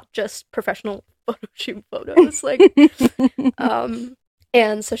 Yeah, not just professional photo shoot photos. Like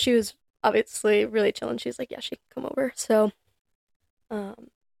and so she was obviously really chill, and she's like, yeah, she can come over. So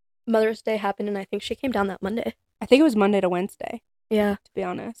Mother's Day happened, and I think she came down that Monday. I think it was Monday to Wednesday. Yeah. To be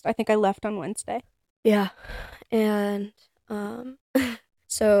honest. I think I left on Wednesday. Yeah. And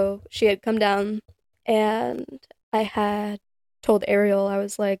so she had come down, and I had told Ariel, I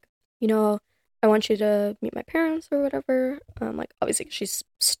was like, I want you to meet my parents or whatever. Like, obviously, 'cause she's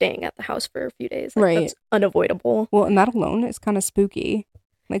staying at the house for a few days. Like, right. That's unavoidable. Well, and that alone is kind of spooky.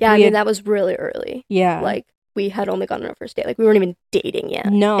 Like, yeah, that was really early. Yeah. Like, we had only gone on our first date. Like, we weren't even dating yet.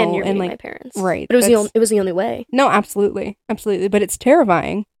 No. And you're meeting my parents. Right. But it was the only way. No, absolutely. Absolutely. But it's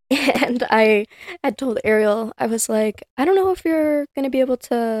terrifying. And I had told Ariel, I was like, I don't know if you're going to be able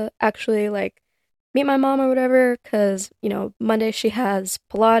to actually, like, meet my mom or whatever, because, Monday she has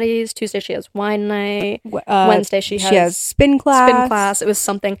Pilates, Tuesday she has wine night, Wednesday she has spin class. It was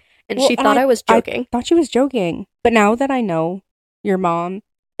something, and she thought I was joking. I thought she was joking. But now that I know your mom,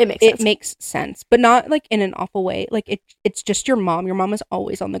 it makes sense. But not, like, in an awful way. Like, it's just your mom. Your mom is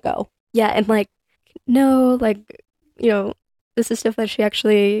always on the go. Yeah, and, like, no, like, this is stuff that she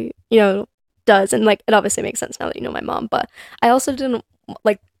actually, does. And, like, it obviously makes sense now that you know my mom. But I also didn't,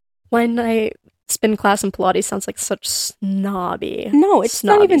 like, wine night, spin class, and Pilates sounds like such snobby. No, it's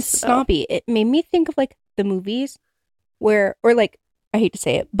not even snobby. It made me think of, like, the movies or, like, I hate to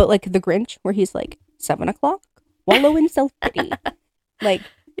say it, but, like, The Grinch, where he's, like, 7 o'clock, wallow in self-pity. Like,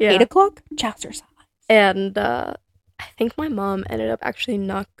 8 o'clock, jazzercise. And, I think my mom ended up actually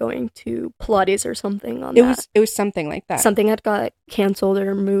not going to Pilates or something on that. It was something like that. Something had got canceled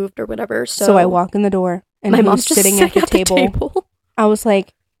or moved or whatever. So I walk in the door, and my mom's just sitting at the table. I was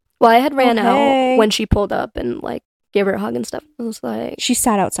like, well, I had ran out when she pulled up and, like, gave her a hug and stuff. I was like... She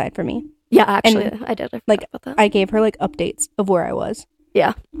sat outside for me. Yeah, actually, I did. I forgot about that. I gave her, like, updates of where I was.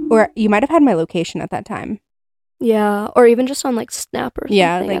 Yeah. Or you might have had my location at that time. Yeah, or even just on, like, Snap or something.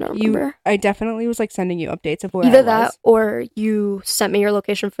 Yeah, like, I don't remember. I definitely was, like, sending you updates of where Either I was. that, or you sent me your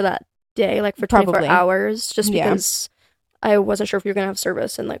location for that day, like, for 24 hours, just because I wasn't sure if you were gonna have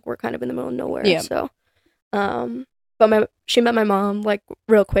service, and like we're kind of in the middle of nowhere. Yeah. So, but she met my mom like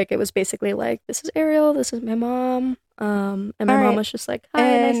real quick. It was basically like, this is Ariel, this is my mom. And my mom was just like, hi,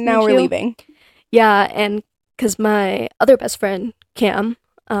 and nice to now meet we're you. leaving. Yeah, and because my other best friend, Cam,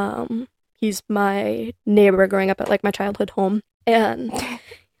 he's my neighbor growing up at like my childhood home, and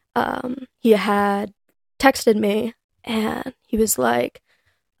he had texted me, and he was like,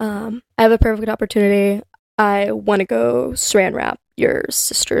 I have a perfect opportunity. I want to go saran wrap your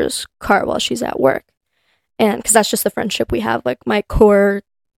sister's car while she's at work. And because that's just the friendship we have. Like, my core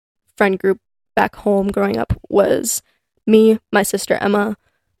friend group back home growing up was me, my sister Emma,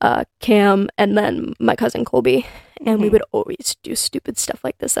 Cam, and then my cousin Colby. And we would always do stupid stuff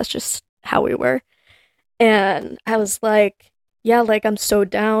like this. That's just how we were. And I was like, yeah, like, I'm so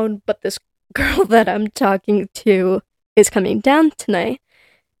down, but this girl that I'm talking to is coming down tonight.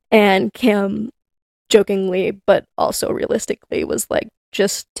 And Cam jokingly, but also realistically, was like,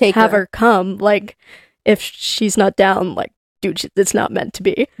 just have her come. Like, if she's not down, like, dude, it's not meant to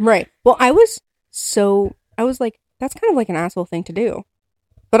be. Right. Well, I was like, that's kind of like an asshole thing to do.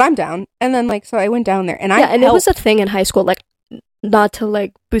 But I'm down. And then, like, so I went down there, and and it was a thing in high school, like, not to,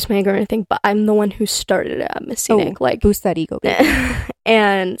 like, boost my ego or anything, but I'm the one who started it at Miss Scenic. Like, boost that ego, baby.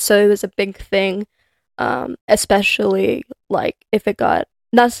 And so it was a big thing, especially, like, if it got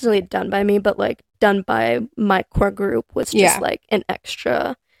not necessarily done by me, but, like, done by my core group was just, like, an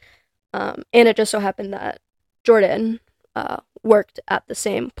extra. And it just so happened that Jordan worked at the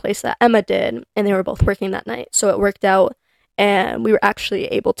same place that Emma did, and they were both working that night. So it worked out, and we were actually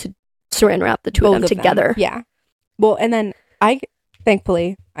able to saran wrap the two of them together. Yeah. Well, and then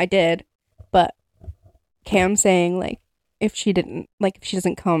thankfully, I did, but Cam saying, like, if she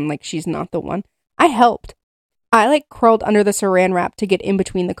doesn't come, like, she's not the one. I helped. I, like, crawled under the saran wrap to get in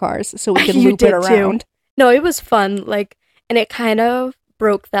between the cars so we could loop it around. Too. No, it was fun, like, and it kind of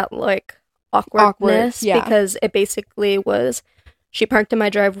broke that, like, awkwardness because it basically was, she parked in my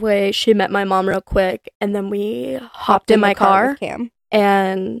driveway, she met my mom real quick, and then we hopped in my car with Cam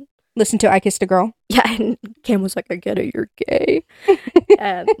and listened to I Kissed a Girl. Yeah, and Cam was like, I get it, you're gay.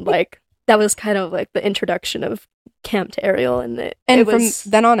 And, like, that was kind of, like, the introduction of Cam to Ariel, and it was,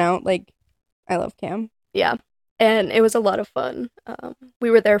 from then on out, like, I love Cam. Yeah, and it was a lot of fun. We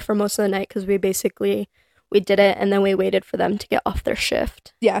were there for most of the night because we did it, and then we waited for them to get off their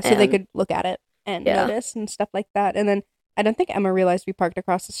shift. Yeah, so they could look at it and notice and stuff like that. And then I don't think Emma realized we parked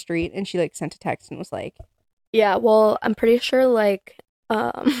across the street, and she, like, sent a text and was like... Yeah, well, I'm pretty sure, like,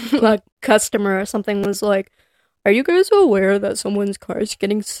 a customer or something was like, are you guys aware that someone's car is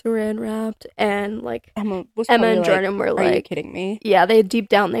getting saran wrapped? And, like, Emma and Jordan were like... Are you kidding me? Yeah, deep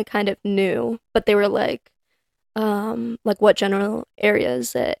down, they kind of knew, but they were like, what general area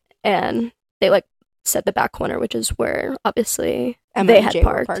is it? And they, like, said the back corner, which is where obviously Emma they had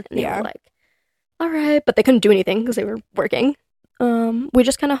parked. And they were like, all right, but they couldn't do anything because they were working. We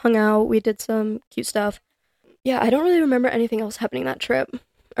just kind of hung out. We did some cute stuff. Yeah, I don't really remember anything else happening that trip,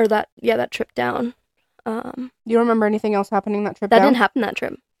 or that trip down. You don't remember anything else happening that trip? That didn't happen that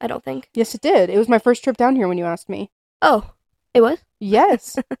trip, I don't think. Yes, it did. It was my first trip down here when you asked me. Oh, it was?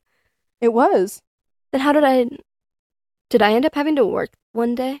 Yes, it was. Then how did I end up having to work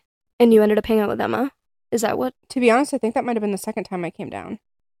one day? And you ended up hanging out with Emma? Is that what? To be honest, I think that might have been the second time I came down.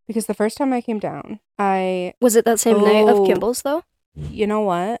 Because the first time I came down, Was it that same night of Kimball's, though? You know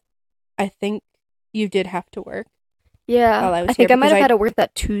what? I think you did have to work. Yeah, I think I might have had to work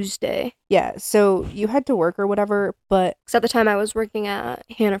that Tuesday. Yeah, so you had to work or whatever, but... Because at the time I was working at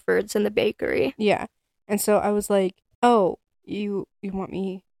Hannaford's in the bakery. Yeah, and so I was like, oh, you want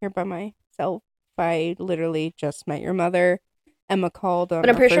me here by myself? I literally just met your mother. Emma called on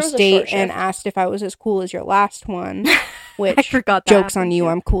our first date and asked if I was as cool as your last one, which, I forgot that joke's on you,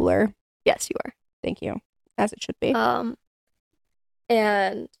 I'm cooler. Yes, you are. Thank you. As it should be.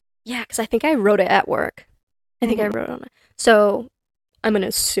 And yeah, because I think I wrote it at work. I think I wrote on it. So I'm going to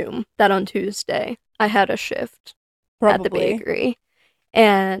assume that on Tuesday I had a shift at the bakery.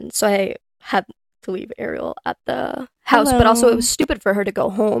 And so I had to leave Ariel at the house, but also it was stupid for her to go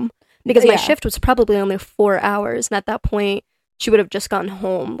home because my shift was probably only 4 hours. And at that point, she would have just gone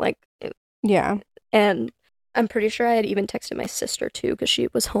home. Yeah. And I'm pretty sure I had even texted my sister too because she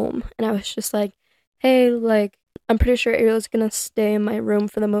was home. And I was just like, hey, like, I'm pretty sure Ariel's going to stay in my room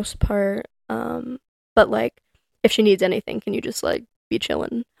for the most part. But, like, if she needs anything, can you just, like, be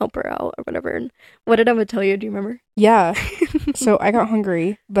chilling, help her out or whatever? And what did Emma tell you? Do you remember? Yeah. So I got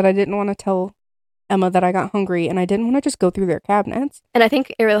hungry, but I didn't want to tell Emma that I got hungry, and I didn't want to just go through their cabinets. And I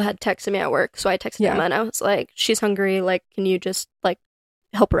think Ariel had texted me at work, so I texted Emma, and I was like, she's hungry, like, can you just, like,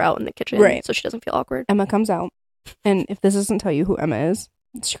 help her out in the kitchen so she doesn't feel awkward? Emma comes out, And if this doesn't tell you who Emma is,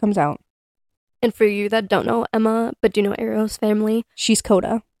 she comes out. And for you that don't know Emma, but do know Ariel's family, She's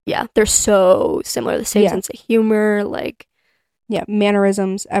Coda. yeah, they're so similar. The same sense of humor, like... Yeah,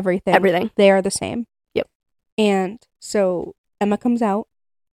 mannerisms, everything. Everything. They are the same. Yep. And so Emma comes out,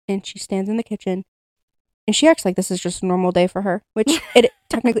 and she stands in the kitchen, and she acts like this is just a normal day for her, which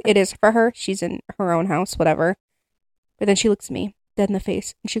technically it is for her. She's in her own house, whatever. But then she looks at me, dead in the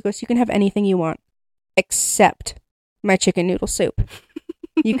face, and she goes, "You can have anything you want, except my chicken noodle soup.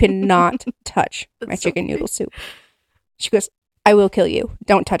 You cannot touch my chicken noodle soup." She goes, "I will kill you.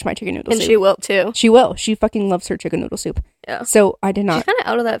 Don't touch my chicken noodle soup." And she will, too. She will. She fucking loves her chicken noodle soup. Yeah. So I did not. She's kind of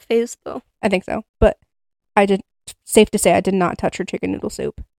out of that phase, though. I think so. But safe to say, I did not touch her chicken noodle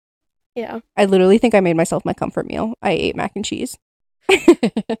soup. Yeah. I literally think I made myself my comfort meal. I ate mac and cheese.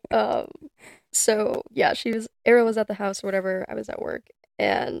 So, yeah, Ariel was at the house or whatever. I was at work.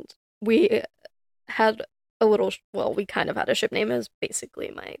 And we had we kind of had a ship name. It was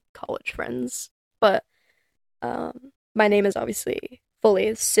basically my college friends. But my name is obviously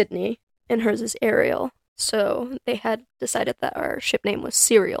fully Sydney, and hers is Ariel. So they had decided that our ship name was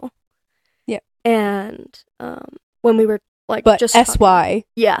Cereal. Yeah. And when we were just SYRIEO.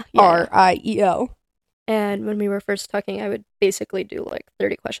 Yeah. And when we were first talking, I would basically do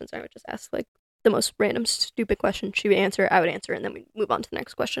 30 questions. I would just ask the most random stupid question. She would answer, I would answer, and then we'd move on to the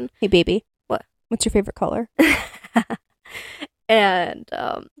next question. Hey, baby. What? What's your favorite color? And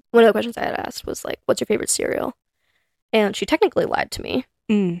one of the questions I had asked was what's your favorite cereal? And she technically lied to me.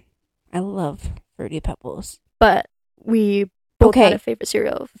 I love Fruity Pebbles. But we both had a favorite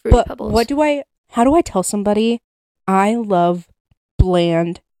cereal, Fruity Pebbles. How do I tell somebody I love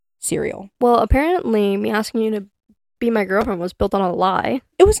bland cereal? Well, apparently me asking you to be my girlfriend was built on a lie.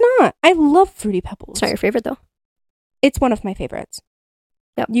 It was not. I love Fruity Pebbles. It's not your favorite, though? It's one of my favorites.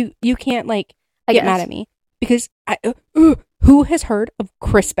 Yep. You can't, get mad at me. Because who has heard of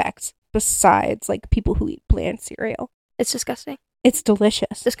Crispecks besides, people who eat bland cereal? It's disgusting. It's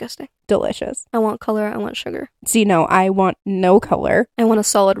delicious. Disgusting. Delicious. I want color. I want sugar. See, no, I want no color. I want a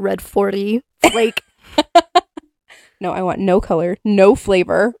solid red 40 flake. No, I want no color, no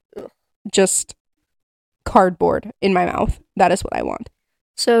flavor, just cardboard in my mouth. That is what I want.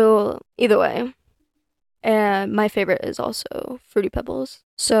 So, either way, and my favorite is also Fruity Pebbles.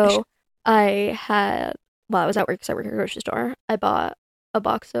 So, I was at work because I work at a grocery store. I bought a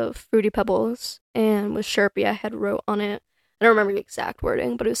box of Fruity Pebbles, and with Sharpie, I had wrote on it, I don't remember the exact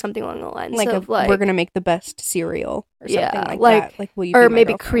wording, but it was something along the lines of we're gonna make the best cereal or something like that. Will you or be my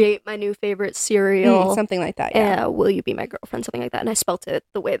maybe girlfriend? Create my new favorite cereal, something like that. Yeah. Will you be my girlfriend? Something like that. And I spelt it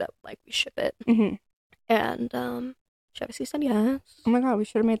the way that we ship it. Mm-hmm. And she obviously said yes. Oh my god, we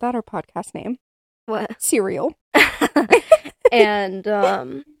should have made that our podcast name. What? Cereal. And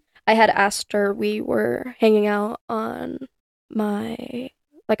I had asked her. We were hanging out on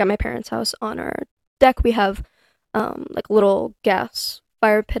at my parents' house on our deck. We have a little gas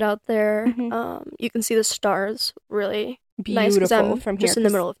fire pit out there. Mm-hmm. You can see the stars really beautiful nice I'm from just here, in the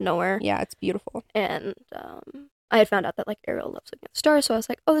middle of nowhere. Yeah, it's beautiful. And I had found out that Ariel loves looking at the stars, so I was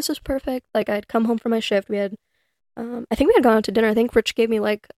like, oh, this is perfect. I'd come home from my shift. We had I think we had gone out to dinner. I think Rich gave me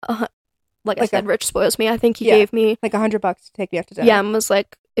I said, Rich spoils me. I think he gave me $100 to take me out to dinner. Yeah, and was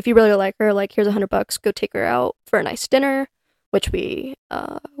like, if you really like her, here's $100. Go take her out for a nice dinner, which we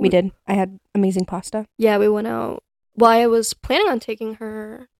did. I had amazing pasta. Yeah, we went out. Well, I was planning on taking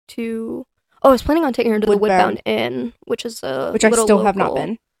her to. Oh, I was planning on taking her to the Woodbound Inn, which is which I still have not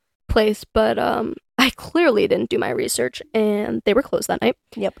been place, but I clearly didn't do my research, and they were closed that night.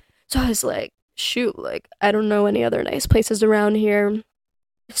 Yep. So I was like, shoot, I don't know any other nice places around here.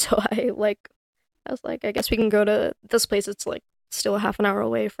 So I was like, I guess we can go to this place. It's still a half an hour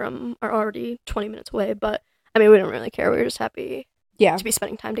away from our already 20 minutes away, but I mean, we didn't really care. We were just happy to be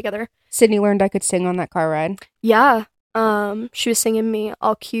spending time together. Sydney learned I could sing on that car ride. Yeah. She was singing me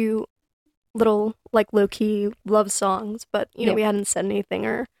all cute little low-key love songs, but we hadn't said anything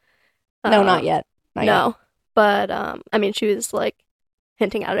or no, not yet. Not yet. But I mean, she was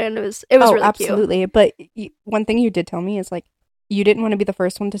hinting at it, and it was really absolutely cute. But one thing you did tell me is you didn't want to be the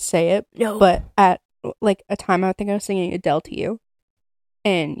first one to say it. No. But at a time, I think I was singing Adele to you,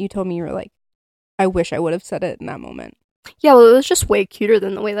 and you told me you were I wish I would have said it in that moment. Yeah, well, it was just way cuter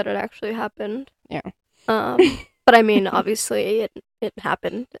than the way that it actually happened. Yeah. But I mean, obviously, it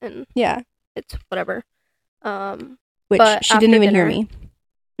happened, and yeah, it's whatever. Which she didn't even hear me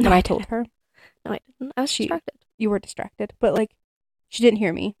when I told her. No, I didn't. I was distracted. You were distracted, but she didn't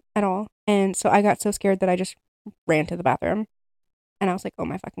hear me at all, and so I got so scared that I just ran to the bathroom, and I was like, "Oh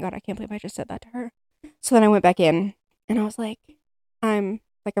my fucking god, I can't believe I just said that to her." So then I went back in, and I was like, "I'm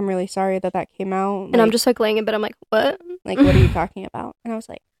Like, I'm really sorry that came out. And I'm just like laying in bed. I'm like, what? Like, what are you talking about? And I was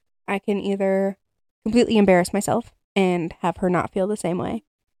like, I can either completely embarrass myself and have her not feel the same way,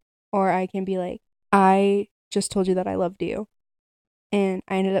 or I can be like, I just told you that I loved you, and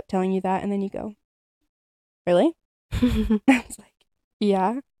I ended up telling you that, and then you go, really? I was like,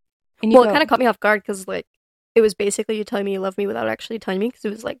 yeah. And Well, it kind of caught me off guard because, like, it was basically you telling me you love me without actually telling me, because it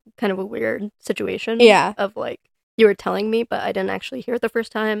was, like, kind of a weird situation. Yeah. Of, like, you were telling me, but I didn't actually hear it the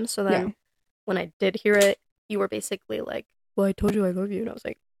first time. So then when I did hear it, you were basically like, well, I told you I love you. And I was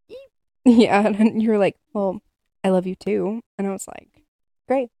like, eep. Yeah. And you were like, well, I love you too. And I was like,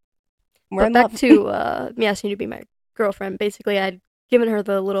 great. We're in love. Back to me asking you to be my girlfriend. Basically, I'd given her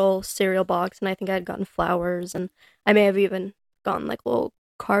the little cereal box, and I think I had gotten flowers, and I may have even gotten, like, a little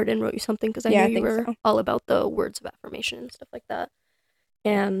card and wrote you something, because I knew you were all about the words of affirmation and stuff like that.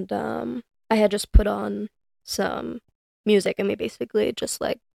 And I had just put on some music, and we basically just,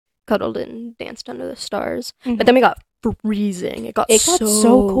 like, cuddled and danced under the stars. Mm-hmm. But then we got freezing. It got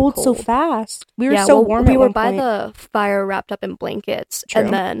so cold so fast. We were so warm. We were by the fire, wrapped up in blankets. True.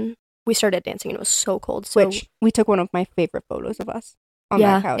 And then we started dancing, and it was so cold. So which we took one of my favorite photos of us on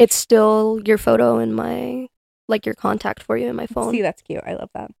that couch. It's still your photo in my, like, your contact for you in my phone. See, that's cute. I love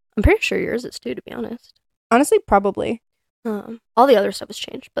that. I'm pretty sure yours is too, to be honest. Honestly, probably. All the other stuff has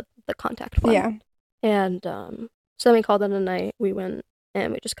changed, but the contact one. Yeah. And so then we called it a night. We went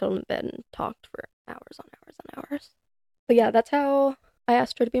and we just cuddled in bed and talked for hours on hours on hours. But yeah, that's how I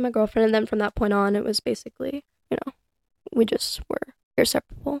asked her to be my girlfriend. And then from that point on, it was basically, we just were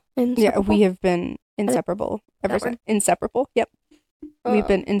inseparable. Yeah, we have been inseparable ever since. Inseparable, yep. We've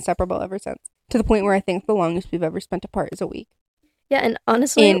been inseparable ever since. To the point where I think the longest we've ever spent apart is a week. Yeah, and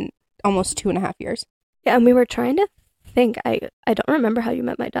honestly... in almost 2.5 years. Yeah, and we were trying to think. I don't remember how you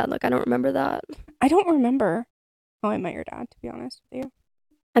met my dad. Like, I don't remember that. I don't remember how I met your dad, to be honest with you.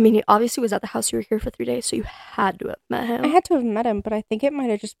 I mean, he obviously was at the house. You were here for 3 days, so you had to have met him. I had to have met him, but I think it might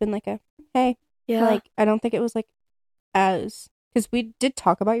have just been like a, hey. Yeah. Like, I don't think it was like as... Because we did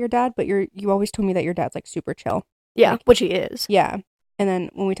talk about your dad, but you always told me that your dad's, like, super chill. Yeah, like, which he is. Yeah. And then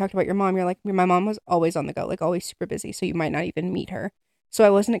when we talked about your mom, you're like, my mom was always on the go, like, always super busy, so you might not even meet her. So I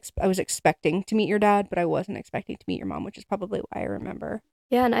was expecting to meet your dad, but I wasn't expecting to meet your mom, which is probably why I remember.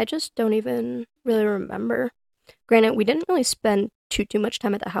 Yeah, and I just don't even really remember. Granted, we didn't really spend too much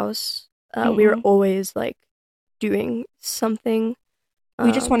time at the house. We were always, like, doing something.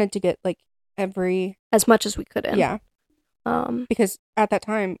 We just wanted to get, like, as much as we could in. Yeah. Because at that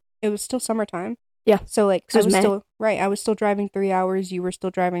time, it was still summertime. Yeah. So, like, I was still driving 3 hours. You were still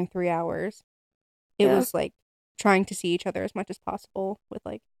driving 3 hours. It was, like, trying to see each other as much as possible with,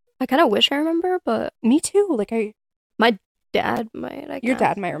 like... I kind of wish I remember, but... Me too. Like, my dad might, I guess. Your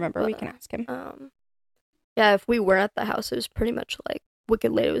dad might remember. But, we can ask him. Yeah, if we were at the house, it was pretty much, like,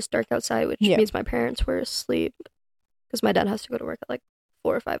 wicked late. It was dark outside, which means my parents were asleep. Because my dad has to go to work at, like,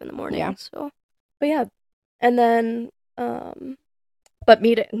 4 or 5 in the morning. Yeah. So, but yeah. And then, but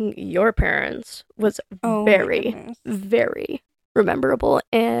meeting your parents was very, very memorable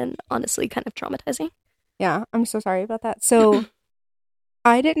and honestly kind of traumatizing. Yeah, I'm so sorry about that. So,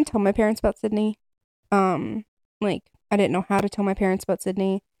 I didn't tell my parents about Sydney. Like, I didn't know how to tell my parents about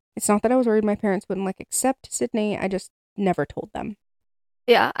Sydney. It's not that I was worried my parents wouldn't, like, accept Sydney. I just never told them.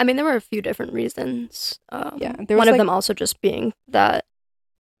 Yeah, I mean, there were a few different reasons. There was one of them also just being that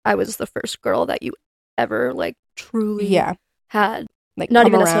I was the first girl that you ever, like, truly had, like, not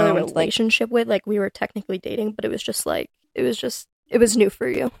even necessarily a relationship with. Like, we were technically dating, but it was just, like, it was new for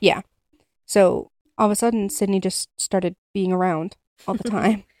you. Yeah. So... all of a sudden, Sydney just started being around all the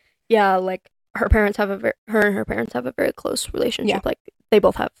time. Yeah, like, her and her parents have a very close relationship. Yeah. Like, they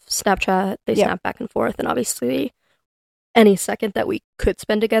both have Snapchat. They snap back and forth. And obviously, any second that we could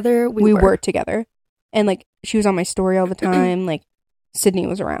spend together, we were together. And, like, she was on my story all the time. Like, Sydney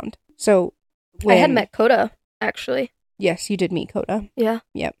was around. So, I had met Coda, actually. Yes, you did meet Coda. Yeah.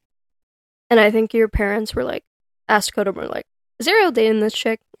 Yep. And I think your parents were, like, asked Coda, were like, is Ariel dating this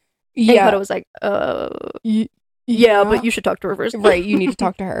chick? Yeah. And Coda was like, yeah, but you should talk to her first. Right, you need to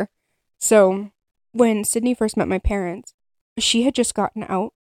talk to her. So, when Sydney first met my parents, she had just gotten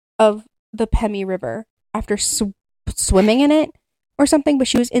out of the Pemi River after swimming in it or something, but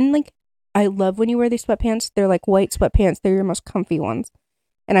she was in, like, I love when you wear these sweatpants. They're, like, white sweatpants. They're your most comfy ones.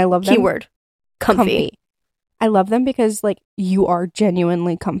 And I love them. Keyword. Comfy. I love them because, like, you are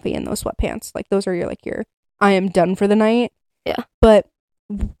genuinely comfy in those sweatpants. Like, those are your I am done for the night. Yeah. But...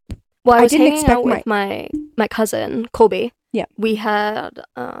 well, I was hanging out with my cousin, Colby. Yeah. We had,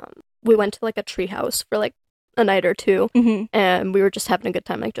 we went to, like, a tree house for, like, a night or two. Mm-hmm. And we were just having a good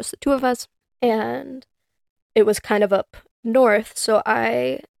time, like, just the two of us. And it was kind of up north, so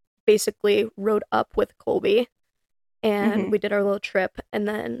I basically rode up with Colby, and we did our little trip, and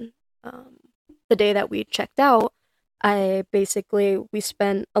then the day that we checked out, we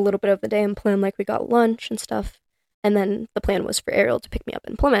spent a little bit of the day in Plymouth, like we got lunch and stuff, and then the plan was for Ariel to pick me up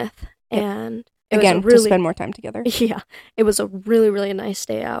in Plymouth, and again, to spend more time together. Yeah, it was a really, really nice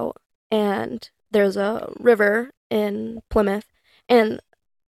day out, and there's a river in Plymouth, and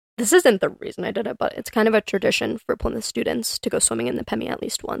this isn't the reason I did it, but it's kind of a tradition for Plymouth students to go swimming in the Pemmy at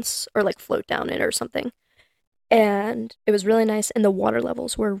least once, or like float down it or something. And it was really nice, and the water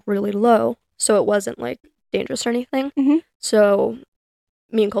levels were really low, so it wasn't like dangerous or anything. So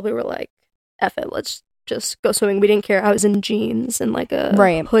me and Colby were like, F it, let's just go swimming. We didn't care. I was in jeans and like a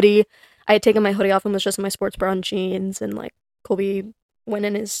hoodie. I had taken my hoodie off and was just in my sports bra and jeans, and like Colby went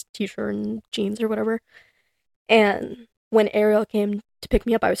in his t-shirt and jeans or whatever. And when Ariel came to pick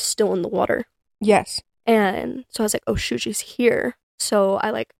me up, I was still in the water. Yes. And so I was like, oh shoot, she's here. So I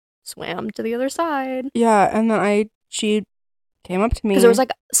like swam to the other side. Yeah, and then she came up to me. Because there was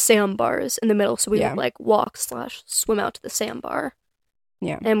like sandbars in the middle, so we would like walk/swim out to the sandbar.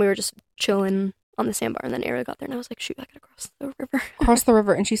 Yeah. And we were just chilling on the sandbar, and then Ariel got there, and I was like, shoot, I gotta cross the river. Cross the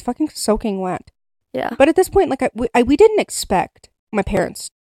river, and she's fucking soaking wet. Yeah. But at this point, like, we didn't expect my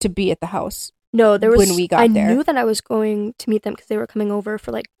parents to be at the house. No, there was. When we got there. I knew that I was going to meet them because they were coming over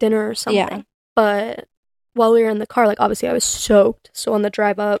for like dinner or something. Yeah. But while we were in the car, like, obviously I was soaked. So on the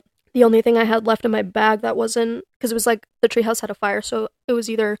drive up, the only thing I had left in my bag that wasn't, because it was like the treehouse had a fire, so it was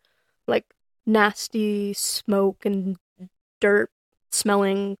either like nasty smoke and dirt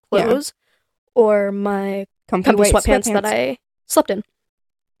smelling clothes or my comfy sweatpants that I slept in.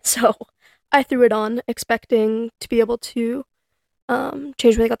 So I threw it on, expecting to be able to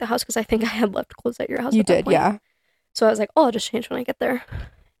change when I got the house, because I think I had left clothes at your house. You did, yeah. So I was like, oh, I'll just change when I get there.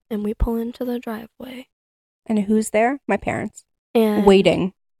 And we pull into the driveway. And who's there? My parents. And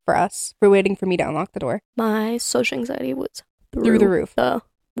waiting for us. For waiting for me to unlock the door. My social anxiety was through the roof. The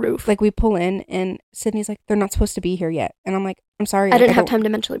roof. Like, we pull in, and Sydney's like, they're not supposed to be here yet. And I'm like, I'm sorry. I didn't have time to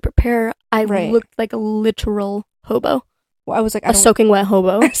mentally prepare. I looked like a literal hobo. Well, I was like, a soaking wet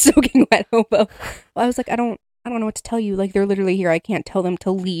hobo. A soaking wet hobo. Well, I was like, I don't know what to tell you. Like, they're literally here. I can't tell them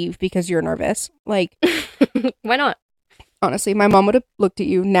to leave because you're nervous. Like, why not? Honestly, my mom would have looked at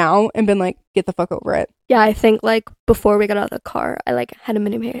you now and been like, get the fuck over it. Yeah, I think, like, before we got out of the car, I, like, had a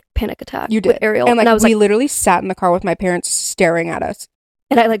mini panic attack. You did. With Ariel. And, like, I was we literally sat in the car with my parents staring at us.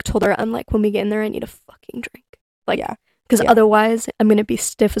 And I, like, told her, I'm like, when we get in there, I need a fucking drink. Like, yeah. Because otherwise, I'm going to be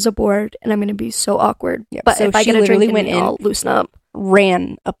stiff as a board, and I'm going to be so awkward. Yep. But so if I get a drink, I'll loosen up.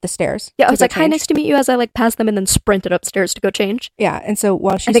 Ran up the stairs. Yeah, I was like, hi, nice to meet you, as I, like, passed them and then sprinted upstairs to go change. Yeah, and so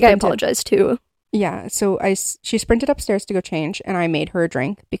while she I think I apologized, too. Yeah, so she sprinted upstairs to go change, and I made her a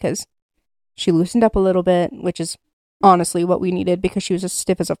drink because she loosened up a little bit, which is honestly what we needed because she was as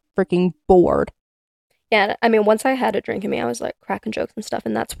stiff as a freaking board. Yeah, I mean, once I had a drink in me, I was, like, cracking jokes and stuff,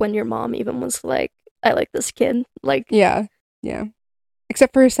 and that's when your mom even was like, I like this kid. Like, yeah.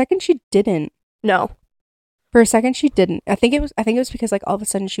 Except for a second, she didn't. No. For a second, she didn't. I think it was because, like, all of a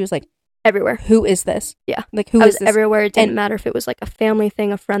sudden she was like, everywhere. Who is this? Yeah. Like, who is this? Everywhere. It didn't matter if it was, like, a family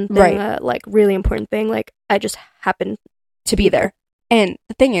thing, a friend thing, a, like, really important thing. Like, I just happened to be there. And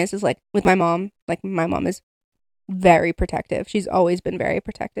the thing is, like, with my mom, like, my mom is very protective. She's always been very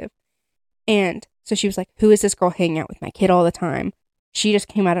protective. And so she was like, who is this girl hanging out with my kid all the time? She just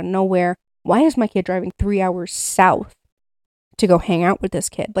came out of nowhere. Why is my kid driving 3 hours south to go hang out with this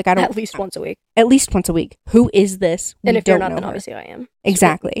kid? Like, I don't. At least once a week. At least once a week. Who is this? And if you're not, then obviously I am.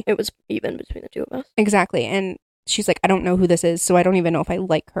 Exactly. So it was even between the two of us. Exactly. And she's like, I don't know who this is, so I don't even know if I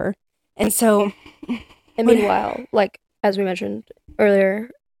like her. And so. And meanwhile, like, as we mentioned earlier,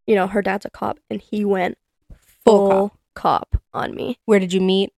 you know, her dad's a cop, and he went full cop on me. Where did you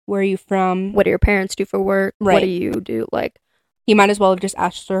meet? Where are you from? What do your parents do for work? Right. What do you do? Like, he might as well have just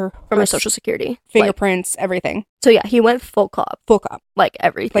asked her for my social security, fingerprints, everything. So yeah, he went full cop, like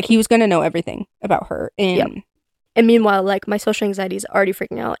everything. Like, he was gonna know everything about her. And and meanwhile, like, my social anxiety is already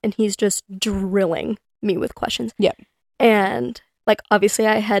freaking out, and he's just drilling me with questions. Yep. And like, obviously,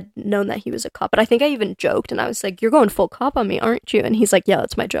 I had known that he was a cop, but I think I even joked, and I was like, "You're going full cop on me, aren't you?" And he's like, "Yeah,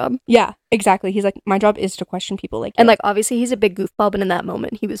 that's my job." Yeah, exactly. He's like, my job is to question people like you. And like, obviously, he's a big goofball, but in that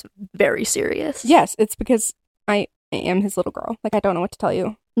moment, he was very serious. Yes, it's because I am his little girl. Like, I don't know what to tell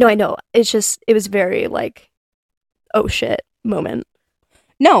you. No, I know. It's just, it was very, like, oh shit moment.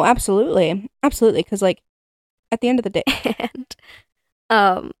 No, absolutely. Absolutely. Because, like, at the end of the day.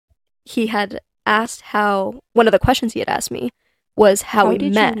 And he had asked one of the questions he had asked me was how we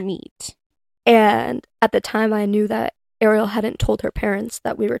met. How did you meet? And at the time, I knew that Ariel hadn't told her parents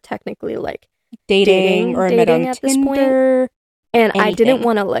that we were technically, like, dating or I met on at this point. Tinder. And anything. I didn't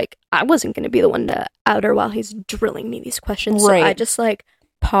want to, I wasn't going to be the one to out her while he's drilling me these questions. Right. So I just,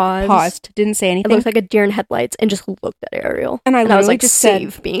 paused. Didn't say It anything. looked like a deer in headlights and just looked at Ariel. And I was like, just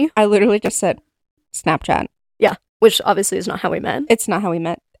save me. I literally just said, Snapchat. Yeah, which obviously is not how we met. It's not how we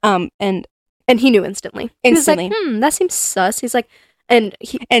met. And he knew instantly. He was like, that seems sus. He's like, and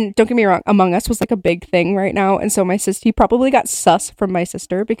don't get me wrong, Among Us was like a big thing right now. And so he probably got sus from my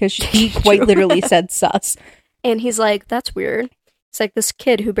sister because he quite literally said sus. And he's like, that's weird. It's like this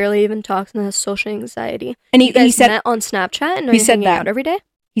kid who barely even talks and has social anxiety. And he said met on Snapchat and are you hanging out every day?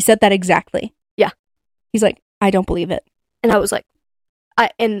 He said that exactly. Yeah. He's like, I don't believe it. And I was like,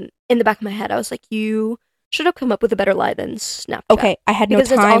 in the back of my head, I was like, you should have come up with a better lie than Snapchat. Okay, I had no time.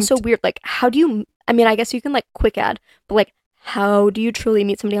 Because it's also weird. How do you, I guess you can quick add, but how do you truly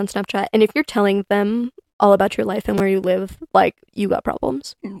meet somebody on Snapchat? And if you're telling them all about your life and where you live, you got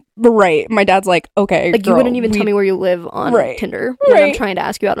problems. Right. My dad's like, okay, you wouldn't even tell me where you live on Tinder when I'm trying to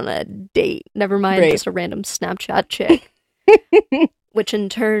ask you out on a date. Never mind just a random Snapchat chick. Which in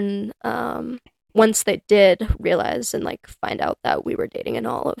turn, once they did realize and find out that we were dating and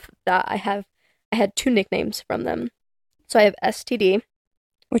all of that, I had 2 nicknames from them. So I have STD,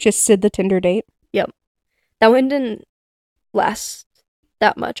 which is Syd the Tinder date. Yep. That one didn't last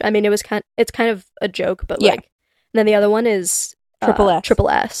that much. It's kind of a joke, but and then the other one is Triple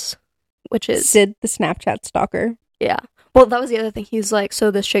S, which is Syd the Snapchat stalker. Yeah. Well, that was the other thing. He's like,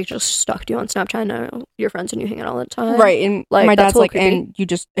 so this chick just stalked you on Snapchat and your friends and you hang out all the time. Right. And my dad's like, and you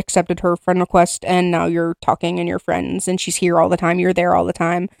just accepted her friend request and now you're talking and you're friends and she's here all the time. You're there all the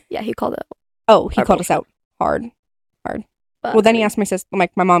time. Yeah, he called it. Oh, he called us out hard. But, well, then he asked my sister, my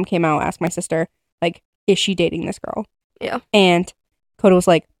mom came out, asked my sister, is she dating this girl? Yeah. And Coda was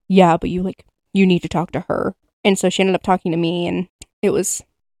like, yeah, but you need to talk to her. And so she ended up talking to me and it was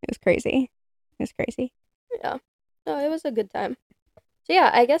crazy. It was crazy. Yeah. No, it was a good time. So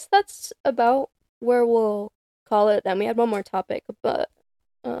yeah, I guess that's about where we'll call it then. We had one more topic, but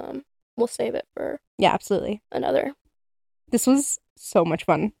we'll save it for absolutely another. This was so much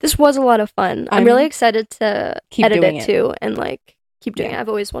fun. This was a lot of fun. I'm really excited to edit it too and keep doing it. I've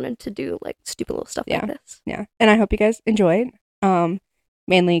always wanted to do stupid little stuff like this. Yeah. And I hope you guys enjoyed.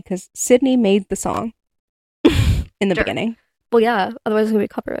 Mainly because Sydney made the song in the beginning. Well, yeah. Otherwise, it's gonna be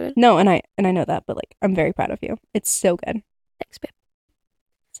copyrighted. No, and I know that, but I'm very proud of you. It's so good. Thanks, babe.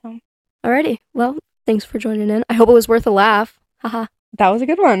 So, alrighty. Well, thanks for joining in. I hope it was worth a laugh. Haha. That was a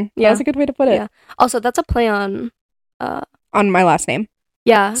good one. Yeah. That was a good way to put it. Yeah. Also, that's a play on my last name.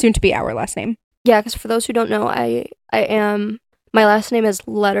 Yeah. Soon to be our last name. Yeah, because for those who don't know, I am. My last name is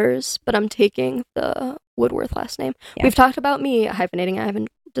Letters, but I'm taking the Woodworth last name. Yeah. We've talked about me hyphenating. I haven't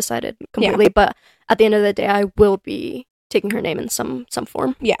decided completely, but at the end of the day, I will be taking her name in some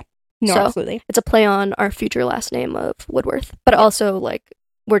form. Yeah. No, so absolutely. It's a play on our future last name of Woodworth, but also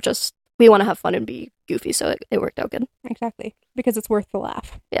we want to have fun and be goofy, so it worked out good. Exactly. Because it's worth the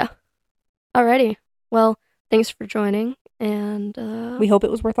laugh. Yeah. Alrighty. Well, thanks for joining, and we hope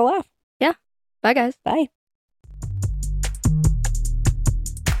it was worth a laugh. Yeah. Bye, guys. Bye.